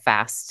such a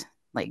fast,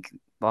 like,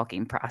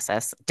 bulking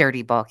process.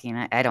 Dirty bulking.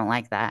 I don't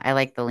like that. I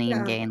like the lean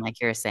Yeah. gain, like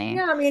you're saying.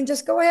 Yeah, I mean,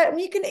 just go ahead. I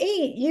mean, you can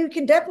eat. You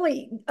can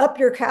definitely up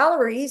your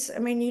calories. I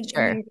mean,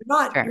 Sure.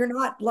 Sure. you're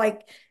not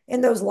like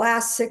in those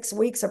last 6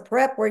 weeks of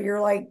prep where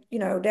you're like,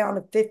 down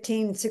to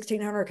 15,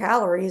 1,600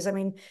 calories. I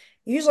mean,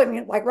 usually, I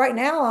mean, like right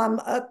now,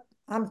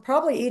 I'm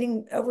probably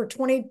eating over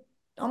 20,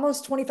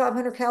 almost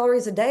 2,500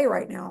 calories a day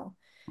right now.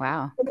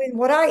 Wow. I mean,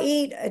 what I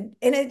eat, and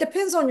it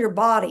depends on your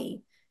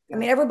body. I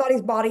mean,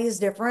 everybody's body is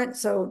different.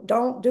 So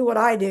don't do what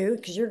I do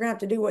because you're gonna have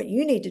to do what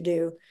you need to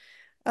do.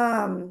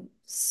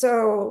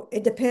 So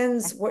it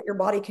depends what your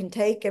body can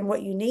take and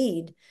what you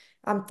need.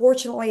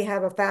 Unfortunately,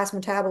 have a fast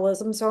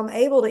metabolism, so I'm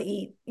able to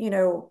eat,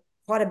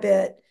 quite a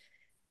bit.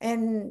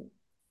 And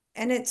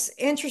it's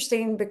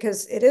interesting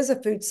because it is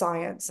a food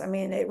science. I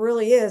mean, it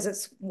really is.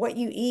 It's what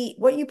you eat,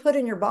 what you put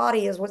in your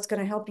body is what's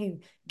going to help you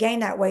gain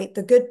that weight,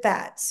 the good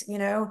fats.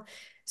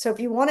 So if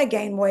you want to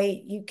gain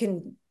weight, you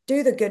can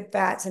do the good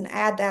fats and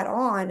add that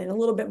on and a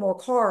little bit more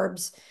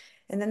carbs.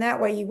 And then that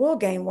way you will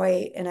gain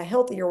weight in a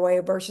healthier way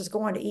versus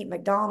going to eat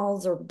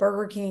McDonald's or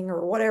Burger King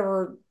or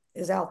whatever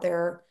is out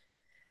there.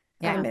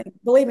 Yeah. And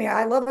believe me,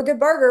 I love a good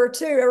burger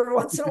too every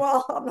once in a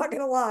while. I'm not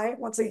going to lie.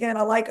 Once again,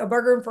 I like a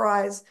burger and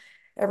fries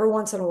every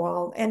once in a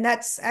while. And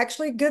that's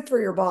actually good for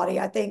your body,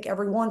 I think,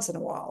 every once in a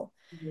while.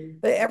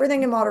 But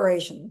everything in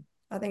moderation.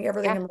 I think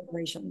everything Yeah. in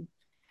moderation.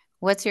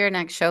 What's your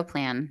next show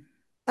plan?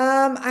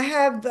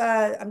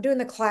 I'm doing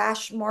the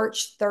Clash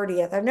March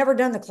 30th. I've never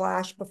done the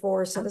Clash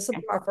before, so this will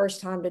be Okay. my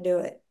first time to do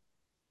it.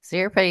 So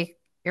you're pretty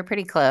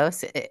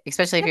close,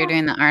 especially if you're Yeah.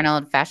 doing the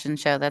Arnold fashion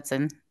show that's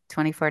in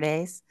 24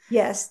 days.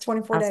 Yes,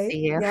 24 I'll days. see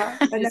you. Yeah,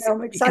 I know.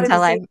 I'm You can excited to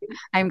tell see I'm you.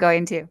 I'm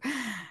going to.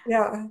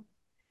 Yeah,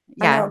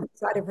 I know. Yeah. I'm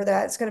excited for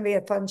that. It's going to be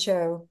a fun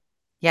show.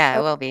 Yeah, it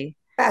A will be.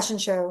 fashion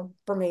show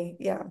for me.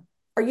 Yeah.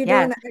 Are you Yeah.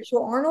 doing the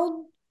actual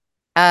Arnold?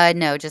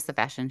 No, just the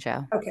fashion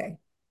show. Okay.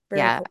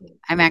 Very Yeah. cool.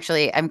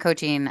 I'm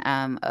coaching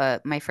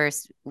my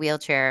first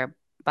wheelchair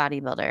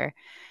bodybuilder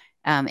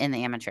in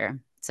the amateur.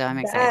 So I'm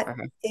excited That for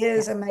her. Yeah.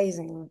 is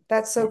amazing.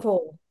 That's so Yeah.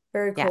 cool.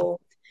 Very Yeah. cool.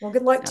 Well,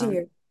 good luck to So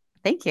you.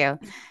 thank you.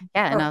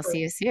 Yeah, and Or I'll her. see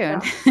you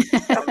soon.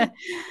 Yeah.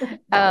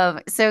 Yeah.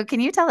 So can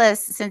you tell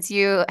us, since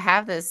you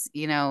have this,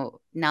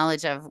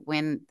 knowledge of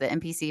when the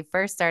NPC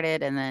first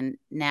started and then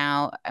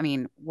now, I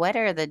mean, what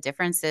are the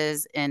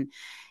differences in,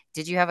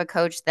 did you have a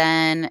coach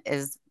then?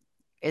 Is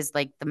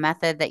like the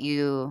method that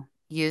you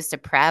use to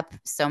prep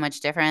so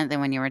much different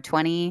than when you were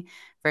 20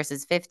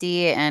 versus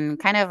 50, and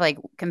kind of like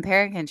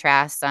compare and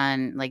contrast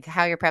on like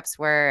how your preps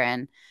were,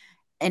 and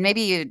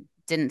maybe you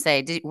didn't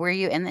say, were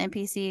you in the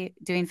NPC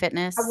doing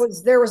fitness?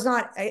 There was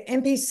not a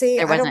NPC.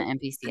 There wasn't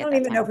NPC I at don't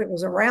that even know if time. it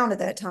was around at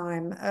that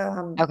time.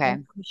 Okay.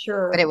 I'm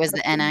But it sure. was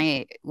the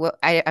NI. Well,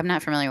 I'm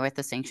not familiar with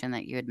the sanction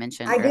that you had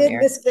mentioned I did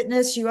earlier. Miss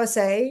Fitness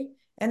USA,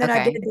 and then I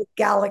did Okay. the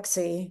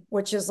Galaxy,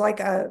 which is like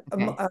Okay.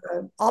 a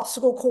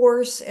obstacle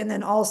course, and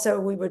then also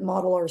we would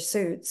model our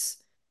suits.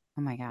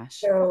 Oh my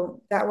gosh.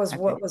 So that was Okay.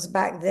 what was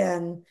back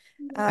then.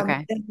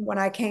 Okay. And when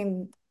I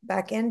came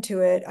back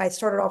into it, I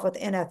started off with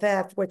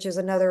NFF, which is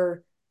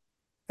another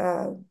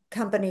uh,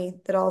 company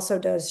that also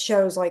does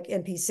shows like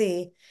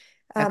NPC.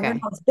 They're Okay.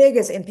 not as big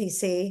as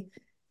NPC,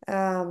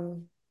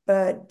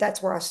 but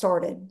that's where I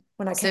started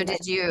when I So came back.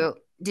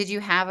 did you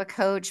have a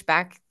coach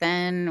back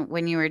then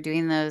when you were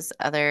doing those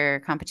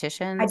other I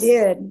competitions?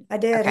 did. I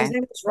did. His Okay.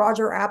 name was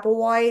Roger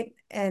Applewhite,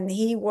 and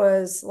he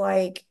was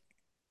like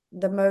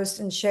the most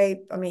in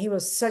shape. I mean, he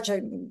was such a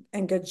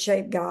in good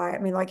shape guy. I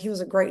mean, like he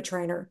was a great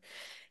trainer.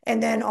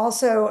 And then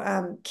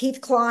also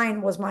Keith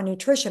Klein was my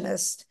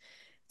nutritionist,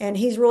 and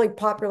he's really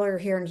popular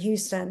here in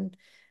Houston.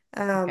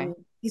 Okay.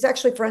 He's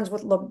actually friends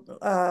with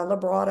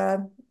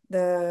Labrada,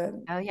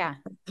 the Oh yeah.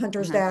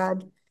 hunter's Uh-huh.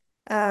 dad.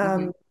 Hmm.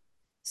 Um,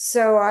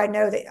 so I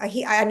know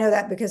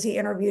that because he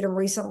interviewed him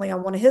recently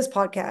on one of his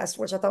podcasts,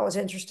 which I thought was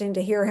interesting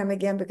to hear him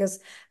again because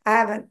I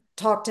haven't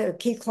talked to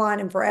Keith Klein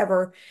in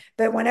forever.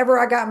 But whenever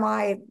I got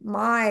my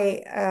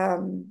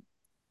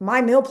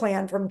meal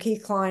plan from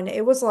Keith Klein,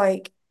 it was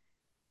like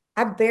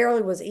I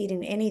barely was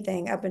eating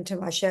anything up until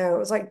my show. It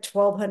was like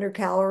 1,200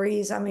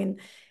 calories. I mean,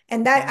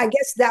 and that Okay. I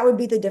guess that would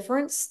be the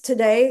difference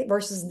today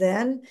versus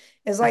then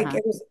is like Uh-huh.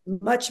 it was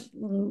much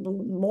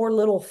more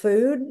little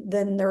food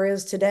than there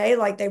is today.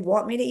 Like they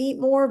want me to eat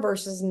more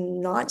versus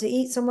not to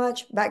eat so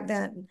much back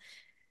then.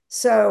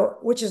 So,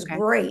 which is Okay.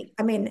 great.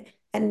 I mean,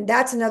 and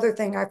that's another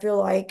thing I feel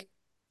like,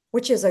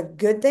 which is a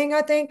good thing,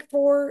 I think,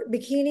 for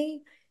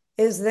bikini,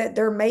 is that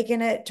they're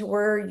making it to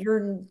where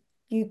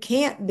you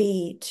can't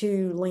be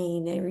too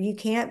lean or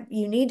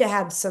you need to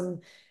have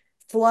some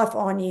fluff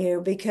on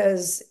you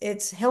because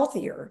it's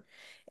healthier.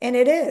 And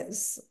it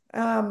is.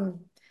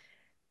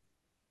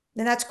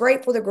 And that's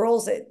great for the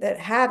girls that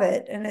have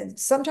it. And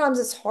sometimes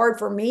it's hard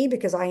for me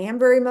because I am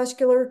very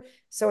muscular.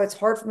 So it's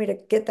hard for me to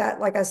get that,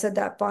 like I said,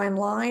 that fine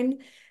line.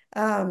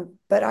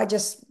 But I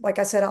just, like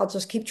I said, I'll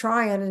just keep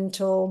trying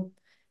until,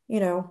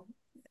 you know,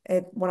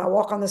 when I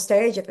walk on the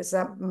stage, if it's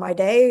not my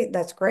day,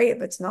 that's great.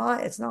 If it's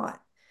not, it's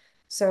not.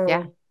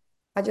 Yeah. So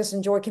I just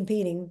enjoy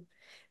competing.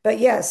 But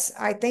yes,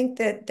 I think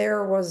that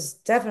there was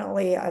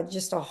definitely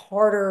just a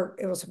harder,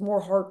 it was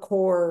more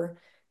hardcore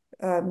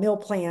meal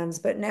plans.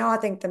 But now I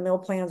think the meal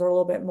plans are a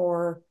little bit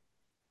more,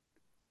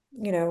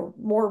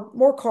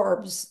 more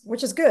carbs,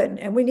 which is good.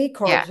 And we need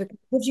Yeah. carbs because it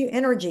gives you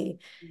energy.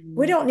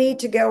 We Mhm. don't need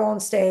to go on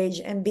stage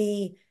and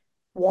be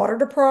water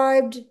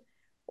deprived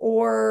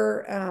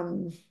or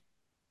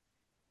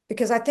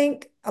because I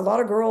think a lot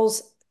of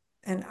girls,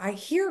 and I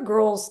hear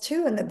girls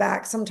too in the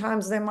back,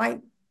 sometimes they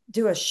might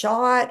do a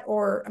shot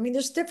or, I mean,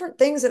 there's different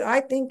things that I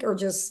think are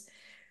just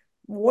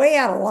way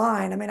out of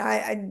line. I mean,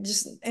 I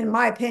just, in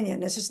my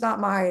opinion, it's just not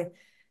my,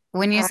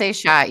 When you uh, say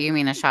shot, you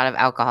mean a shot of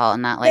alcohol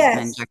and not like an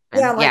yes,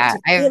 yeah, injection. like Yeah,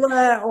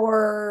 tequila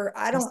or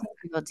I've seen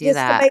people do just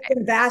to that. make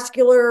them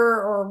vascular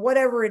or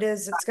whatever it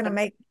is that's going to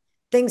make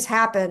things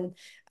happen.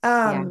 Yeah.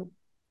 Um,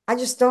 I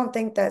just don't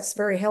think that's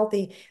very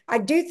healthy. I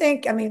do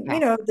think, I mean,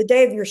 Yeah. the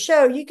day of your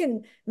show, you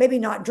can maybe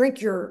not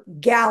drink your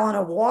gallon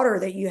of water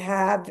that you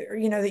have, or,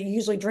 that you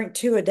usually drink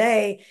two a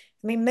day.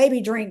 I mean,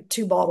 maybe drink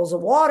two bottles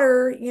of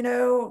water,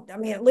 I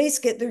mean, at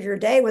least get through your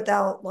day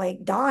without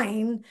like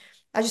dying.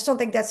 I just don't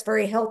think that's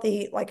very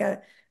healthy, like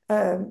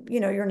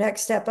your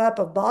next step up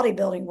of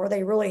bodybuilding where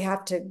they really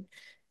have to,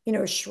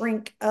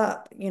 shrink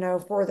up,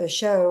 for the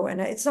show.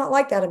 And it's not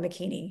like that in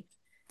bikini,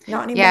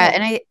 not Yeah,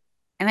 anymore.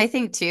 and I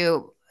think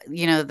too,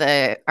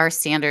 the our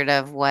standard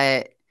of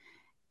what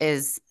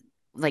is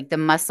like the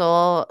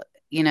muscle,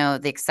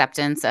 the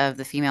acceptance of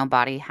the female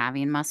body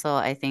having muscle,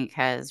 I think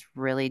has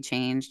really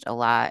changed a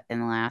lot in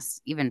the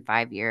last even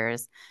 5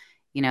 years.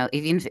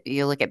 Even if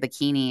you look at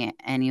bikini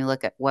and you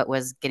look at what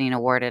was getting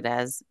awarded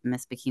as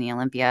Miss Bikini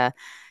Olympia,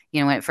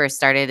 when it first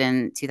started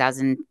in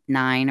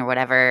 2009 or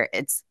whatever,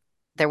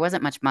 there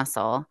wasn't much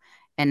muscle.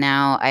 And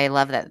now I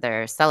love that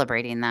they're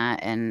celebrating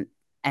that. And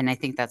I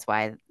think that's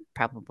why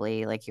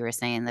probably, like you were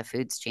saying, the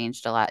food's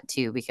changed a lot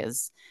too,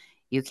 because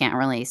you can't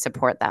really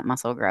support that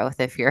muscle growth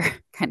if you're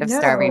kind of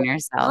starving No,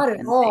 yourself not at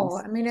and all.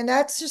 things. I mean, and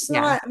that's just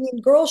Yeah. not, I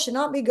mean, girls should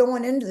not be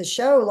going into the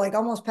show like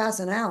almost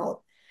passing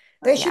out.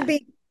 They should Yeah.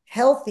 be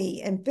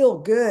healthy and feel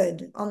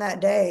good on that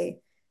day.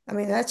 I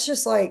mean, that's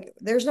just like,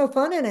 there's no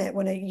fun in it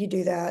when you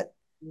do that.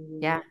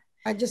 Yeah.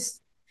 I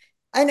just,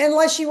 and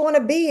unless you want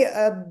to be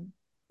a,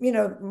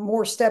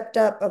 more stepped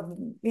up of,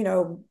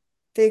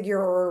 figure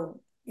or,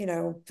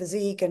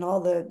 physique and all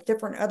the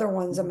different other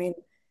ones. I Mhm. mean,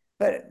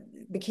 but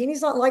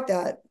bikini's not like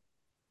that.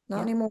 Not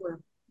Yep. anymore.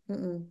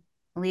 Mm-mm.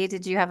 Lee,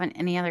 did you have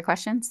any other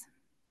questions?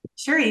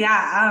 Sure,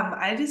 yeah.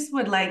 I just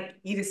would like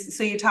you to,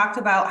 so you talked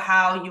about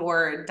how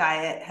your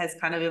diet has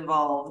kind of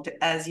evolved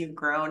as you've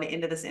grown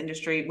into this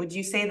industry. Would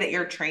you say that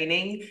your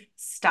training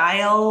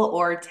style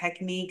or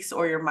techniques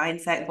or your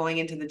mindset going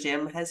into the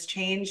gym has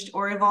changed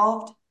or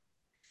evolved?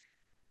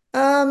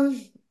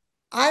 Um,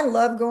 I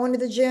love going to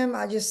the gym.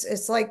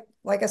 It's like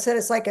I said,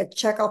 it's like a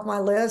check off my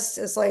list.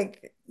 It's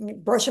like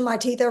brushing my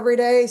teeth every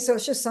day. So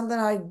it's just something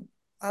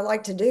I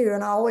like to do,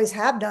 and I always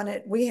have done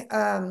it.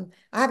 I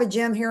have a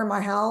gym here in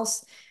my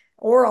house,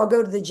 or I'll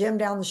go to the gym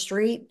down the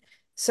street.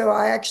 So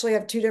I actually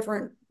have two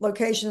different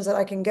locations that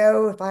I can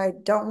go. If I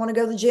don't want to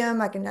go to the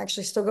gym, I can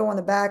actually still go in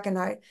the back. And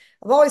I've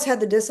always had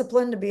the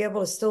discipline to be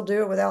able to still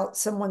do it without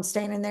someone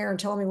standing there and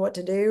telling me what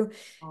to do.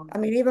 I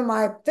mean, even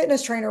my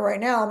fitness trainer right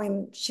now, I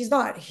mean, she's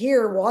not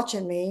here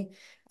watching me.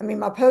 I mean,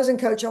 my posing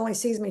coach only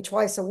sees me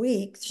twice a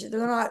week. They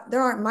aren't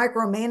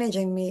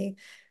micromanaging me.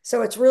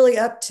 So it's really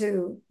up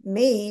to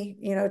me,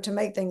 to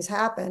make things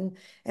happen.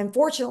 And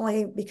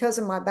fortunately, because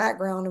of my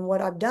background and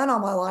what I've done all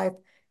my life,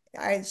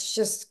 it's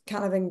just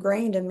kind of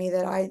ingrained in me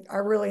that I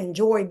really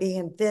enjoy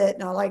being fit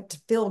and I like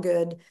to feel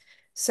good.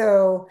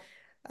 So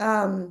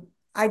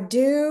I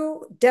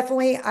do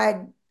definitely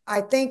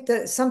I think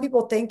that some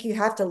people think you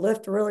have to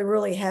lift really,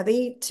 really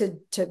heavy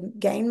to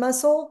gain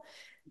muscle.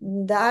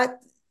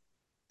 That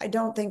I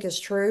don't think is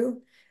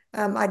true.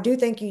 I do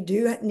think you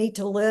do need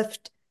to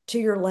lift to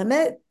your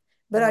limit,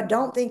 but I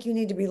don't think you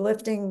need to be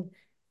lifting,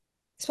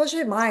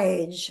 especially at my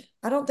age.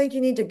 I don't think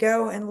you need to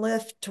go and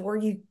lift to where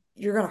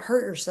you're going to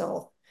hurt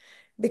yourself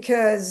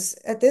because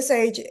at this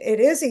age, it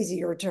is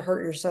easier to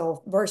hurt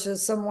yourself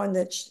versus someone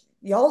that's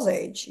y'all's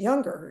age,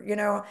 younger.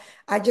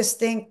 I just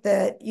think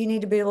that you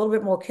need to be a little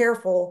bit more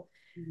careful.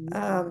 Mhm.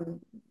 Um,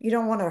 you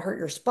don't want to hurt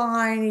your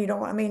spine. You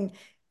don't, I mean,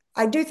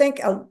 I do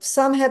think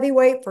some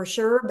heavyweight for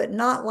sure, but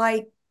not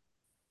like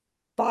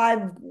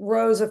 5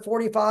 rows of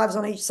 45s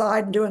on each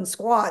side and doing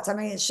squats. I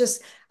mean, it's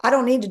just, I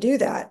don't need to do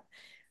that.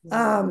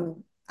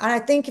 And I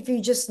think if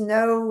you just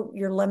know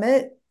your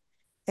limit,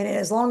 and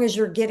as long as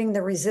you're getting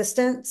the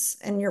resistance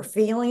and you're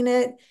feeling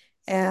it,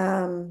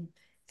 um,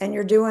 and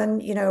you're doing,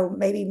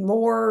 maybe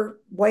more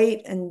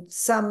weight and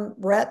some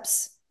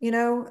reps,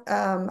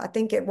 I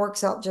think it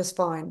works out just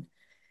fine.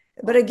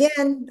 But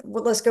again,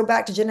 well, let's go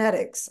back to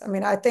genetics. I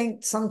mean, I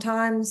think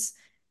sometimes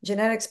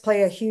genetics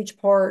play a huge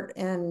part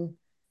in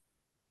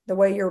the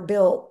way you're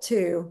built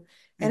too.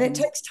 And it Hmm.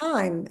 takes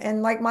time.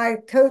 And like my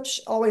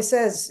coach always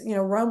says,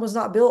 Rome was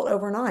not built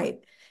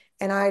overnight.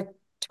 And I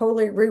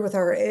totally agree with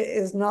her. It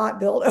is not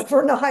built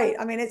overnight.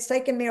 I mean, it's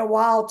taken me a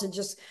while to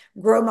just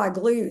grow my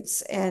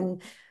glutes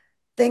and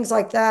things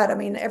like that. I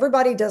mean,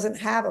 everybody doesn't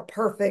have a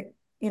perfect,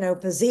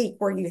 physique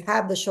where you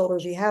have the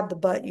shoulders, you have the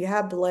butt, you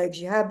have the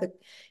legs, you have the,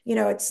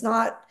 it's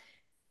not,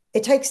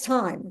 it takes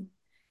time.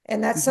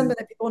 And that's Hmm. something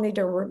that people need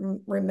to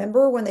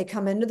remember when they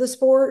come into the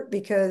sport,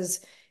 because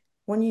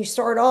when you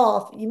start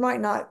off, you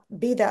might not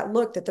be that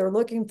look that they're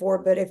looking for.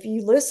 But if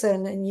you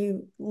listen and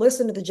you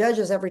listen to the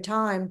judges every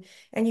time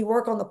and you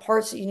work on the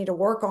parts that you need to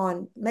work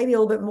on, maybe a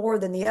little bit more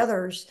than the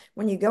others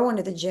when you go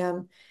into the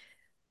gym,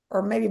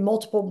 or maybe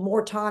multiple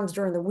more times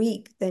during the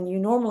week than you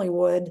normally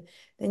would,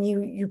 then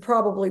you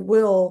probably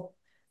will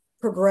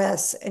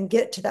progress and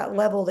get to that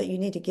level that you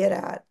need to get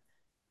at.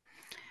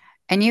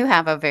 And you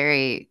have a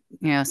very,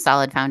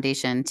 solid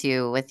foundation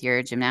too with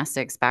your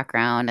gymnastics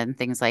background and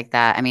things like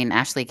that. I mean,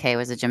 Ashley Kay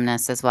was a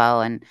gymnast as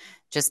well. And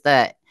just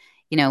the,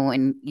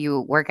 when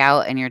you work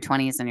out in your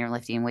 20s and you're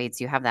lifting weights,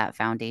 you have that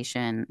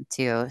foundation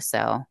too.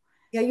 So,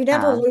 Yeah, you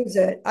never um, lose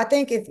it. I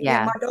think if,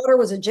 yeah. my daughter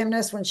was a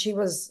gymnast when she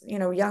was,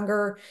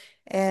 younger,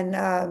 and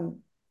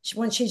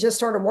when she just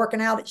started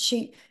working out,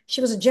 she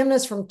was a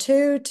gymnast from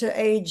 2 to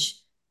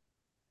age,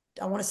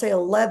 I want to say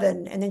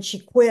 11, and then she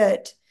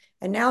quit,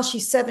 and now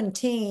she's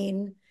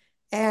 17.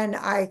 And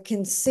I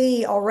can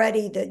see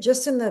already that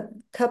just in the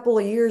couple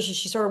of years that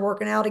she started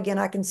working out again,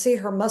 I can see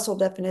her muscle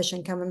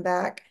definition coming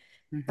back.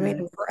 I mean,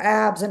 Hmm. her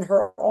abs and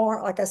her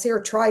arm, like I see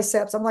her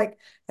triceps. I'm like,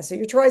 I see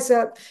your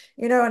tricep,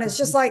 and it's Hmm.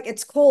 just like,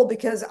 it's cool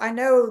because I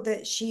know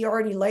that she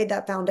already laid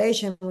that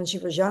foundation when she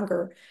was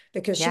younger,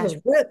 because she Yeah. was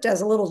ripped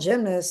as a little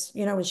gymnast,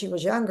 when she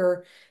was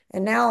younger.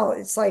 And now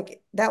it's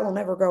like that will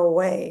never go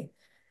away.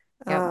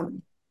 Yep.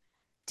 Um,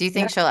 Do you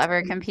and think she'll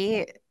ever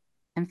compete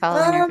and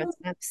follow in your um,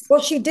 footsteps?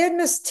 well, she did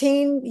Miss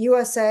Teen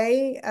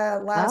USA Oh,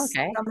 last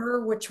okay.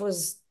 summer, which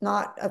was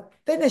not a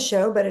fitness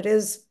show, but it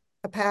is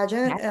a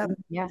pageant, Pageant.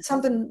 Yeah.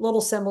 something a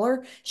little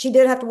similar. She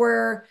did have to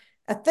wear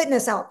a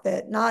fitness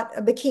outfit, not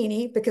a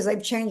bikini, because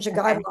they've changed the Okay.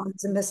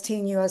 guidelines in Miss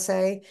Teen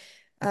USA.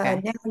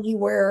 Okay. Now you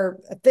wear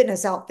a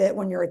fitness outfit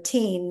when you're a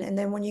teen, and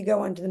then when you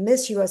go into the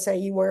Miss USA,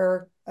 you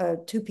wear a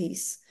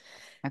two-piece.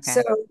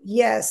 So Okay.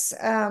 yes,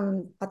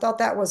 I thought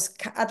that was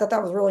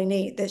really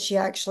neat that she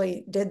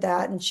actually did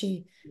that, and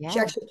she Yeah.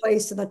 actually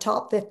placed in the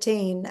top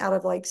 15 out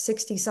of like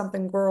 60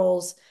 something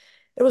girls.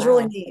 It was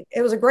really Wow. neat.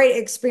 It was a great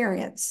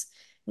experience.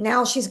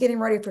 Now she's getting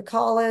ready for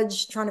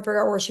college, trying to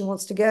figure out where she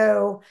wants to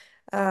go.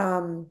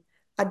 Um,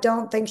 I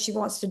don't think she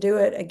wants to do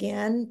it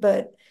again,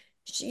 but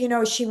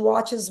she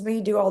watches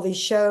me do all these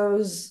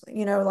shows,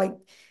 like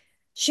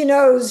she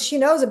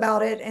knows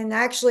about it. And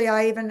actually,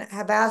 I even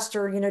have asked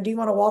her, do you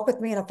want to walk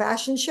with me in a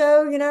fashion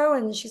show,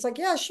 and she's like,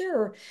 yeah,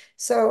 sure.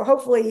 So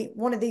hopefully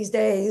one of these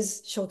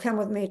days she'll come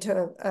with me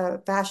to a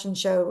fashion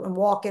show and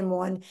walk in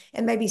one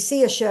and maybe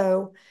see a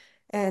show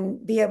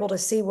and be able to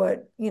see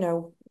what,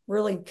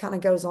 really kind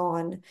of goes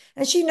on.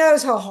 And she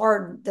knows how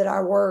hard that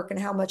I work and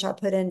how much I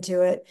put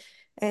into it.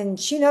 And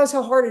she knows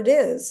how hard it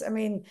is. I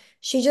mean,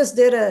 she just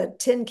did a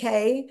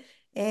 10K,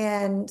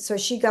 and so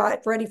she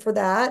got ready for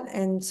that.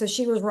 And so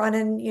she was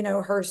running,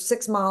 her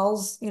 6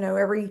 miles,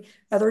 every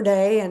other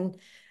day.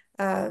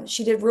 And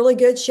she did really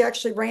good. She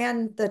actually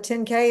ran the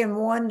 10K and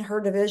won her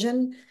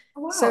division.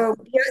 Oh, So wow.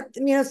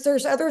 yeah,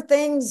 there's other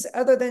things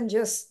other than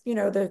just,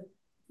 the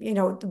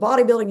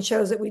bodybuilding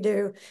shows that we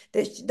do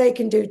that they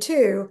can do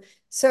too.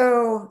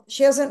 So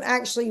she hasn't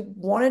actually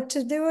wanted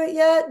to do it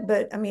yet,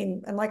 but I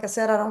mean, and like I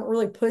said, I don't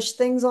really push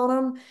things on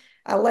them.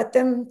 I let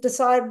them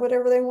decide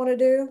whatever they want to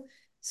do.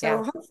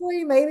 Yeah. So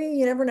hopefully, maybe,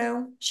 you never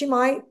know, she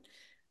might.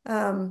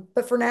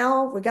 But for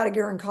now, we got to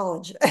get her in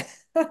college.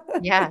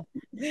 Yeah.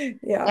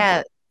 Yeah.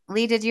 Yeah.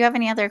 Lee, did you have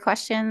any other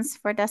questions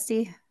for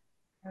Dusty?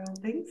 I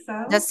don't think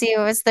so. Dusty,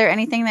 was there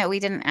anything that we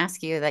didn't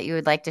ask you that you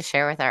would like to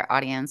share with our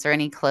audience or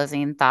any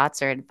closing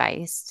thoughts or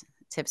advice,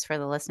 tips for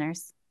the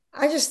listeners?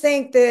 I just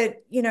think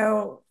that,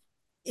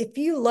 if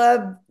you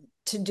love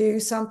to do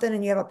something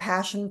and you have a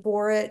passion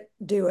for it,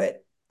 do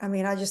it. I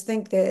mean, I just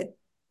think that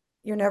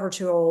you're never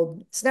too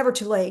old. It's never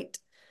too late.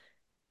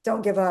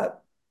 Don't give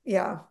up.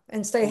 Yeah.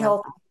 And I stay love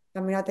healthy.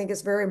 I mean, I think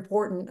it's very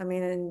important. I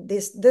mean, in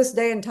this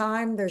day and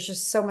time, there's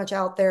just so much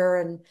out there,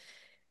 and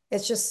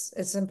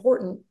it's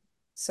important.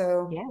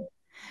 So Yeah.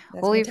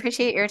 that's Well, my we take.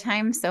 appreciate your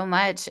time so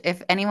much.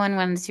 If anyone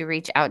wanted to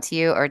reach out to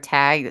you or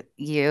tag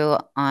you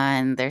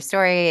on their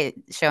story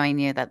showing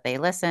you that they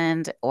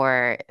listened,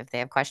 or if they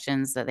have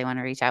questions that they want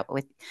to reach out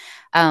with,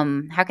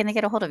 how can they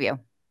get a hold of you?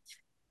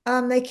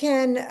 They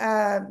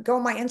can go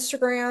on my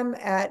Instagram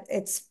at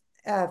it's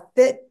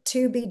fit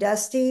to be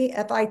Dusty,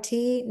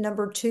 FIT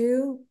number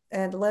 2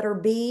 and letter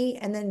B,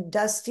 and then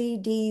Dusty,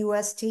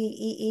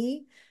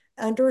 DUSTEE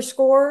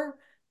underscore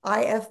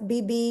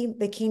IFBB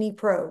Bikini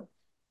Pro.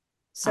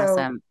 So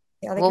Awesome.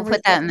 Yeah, they We'll can read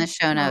put that in the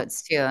show that.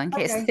 notes too, in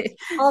case Okay,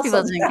 people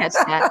awesome. didn't catch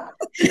that.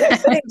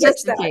 Didn't catch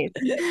Just in that. case.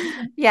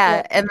 Yeah.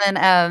 Yeah, and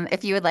then,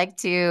 if you would like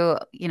to,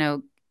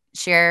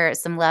 share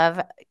some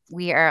love,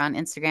 we are on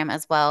Instagram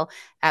as well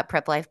at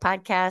Prep Life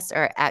Podcast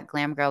or at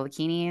Glam Girl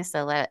Bikini.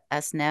 So let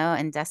us know,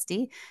 and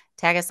Dusty,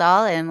 tag us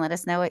all and let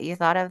us know what you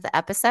thought of the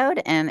episode.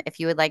 And if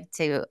you would like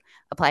to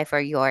apply for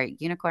your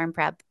unicorn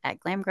prep at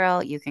Glam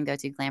Girl, you can go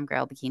to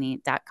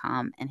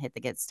glamgirlbikini.com and hit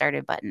the Get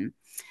Started button.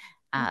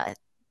 Uh,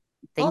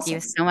 Thank you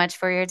Awesome. so much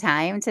for your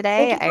time Thank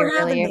today. you I for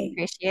having really me.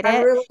 appreciate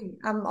it.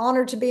 I'm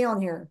honored to be on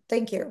here.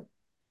 Thank you.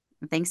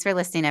 Thanks for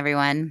listening,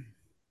 everyone.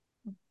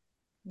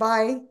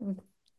 Bye.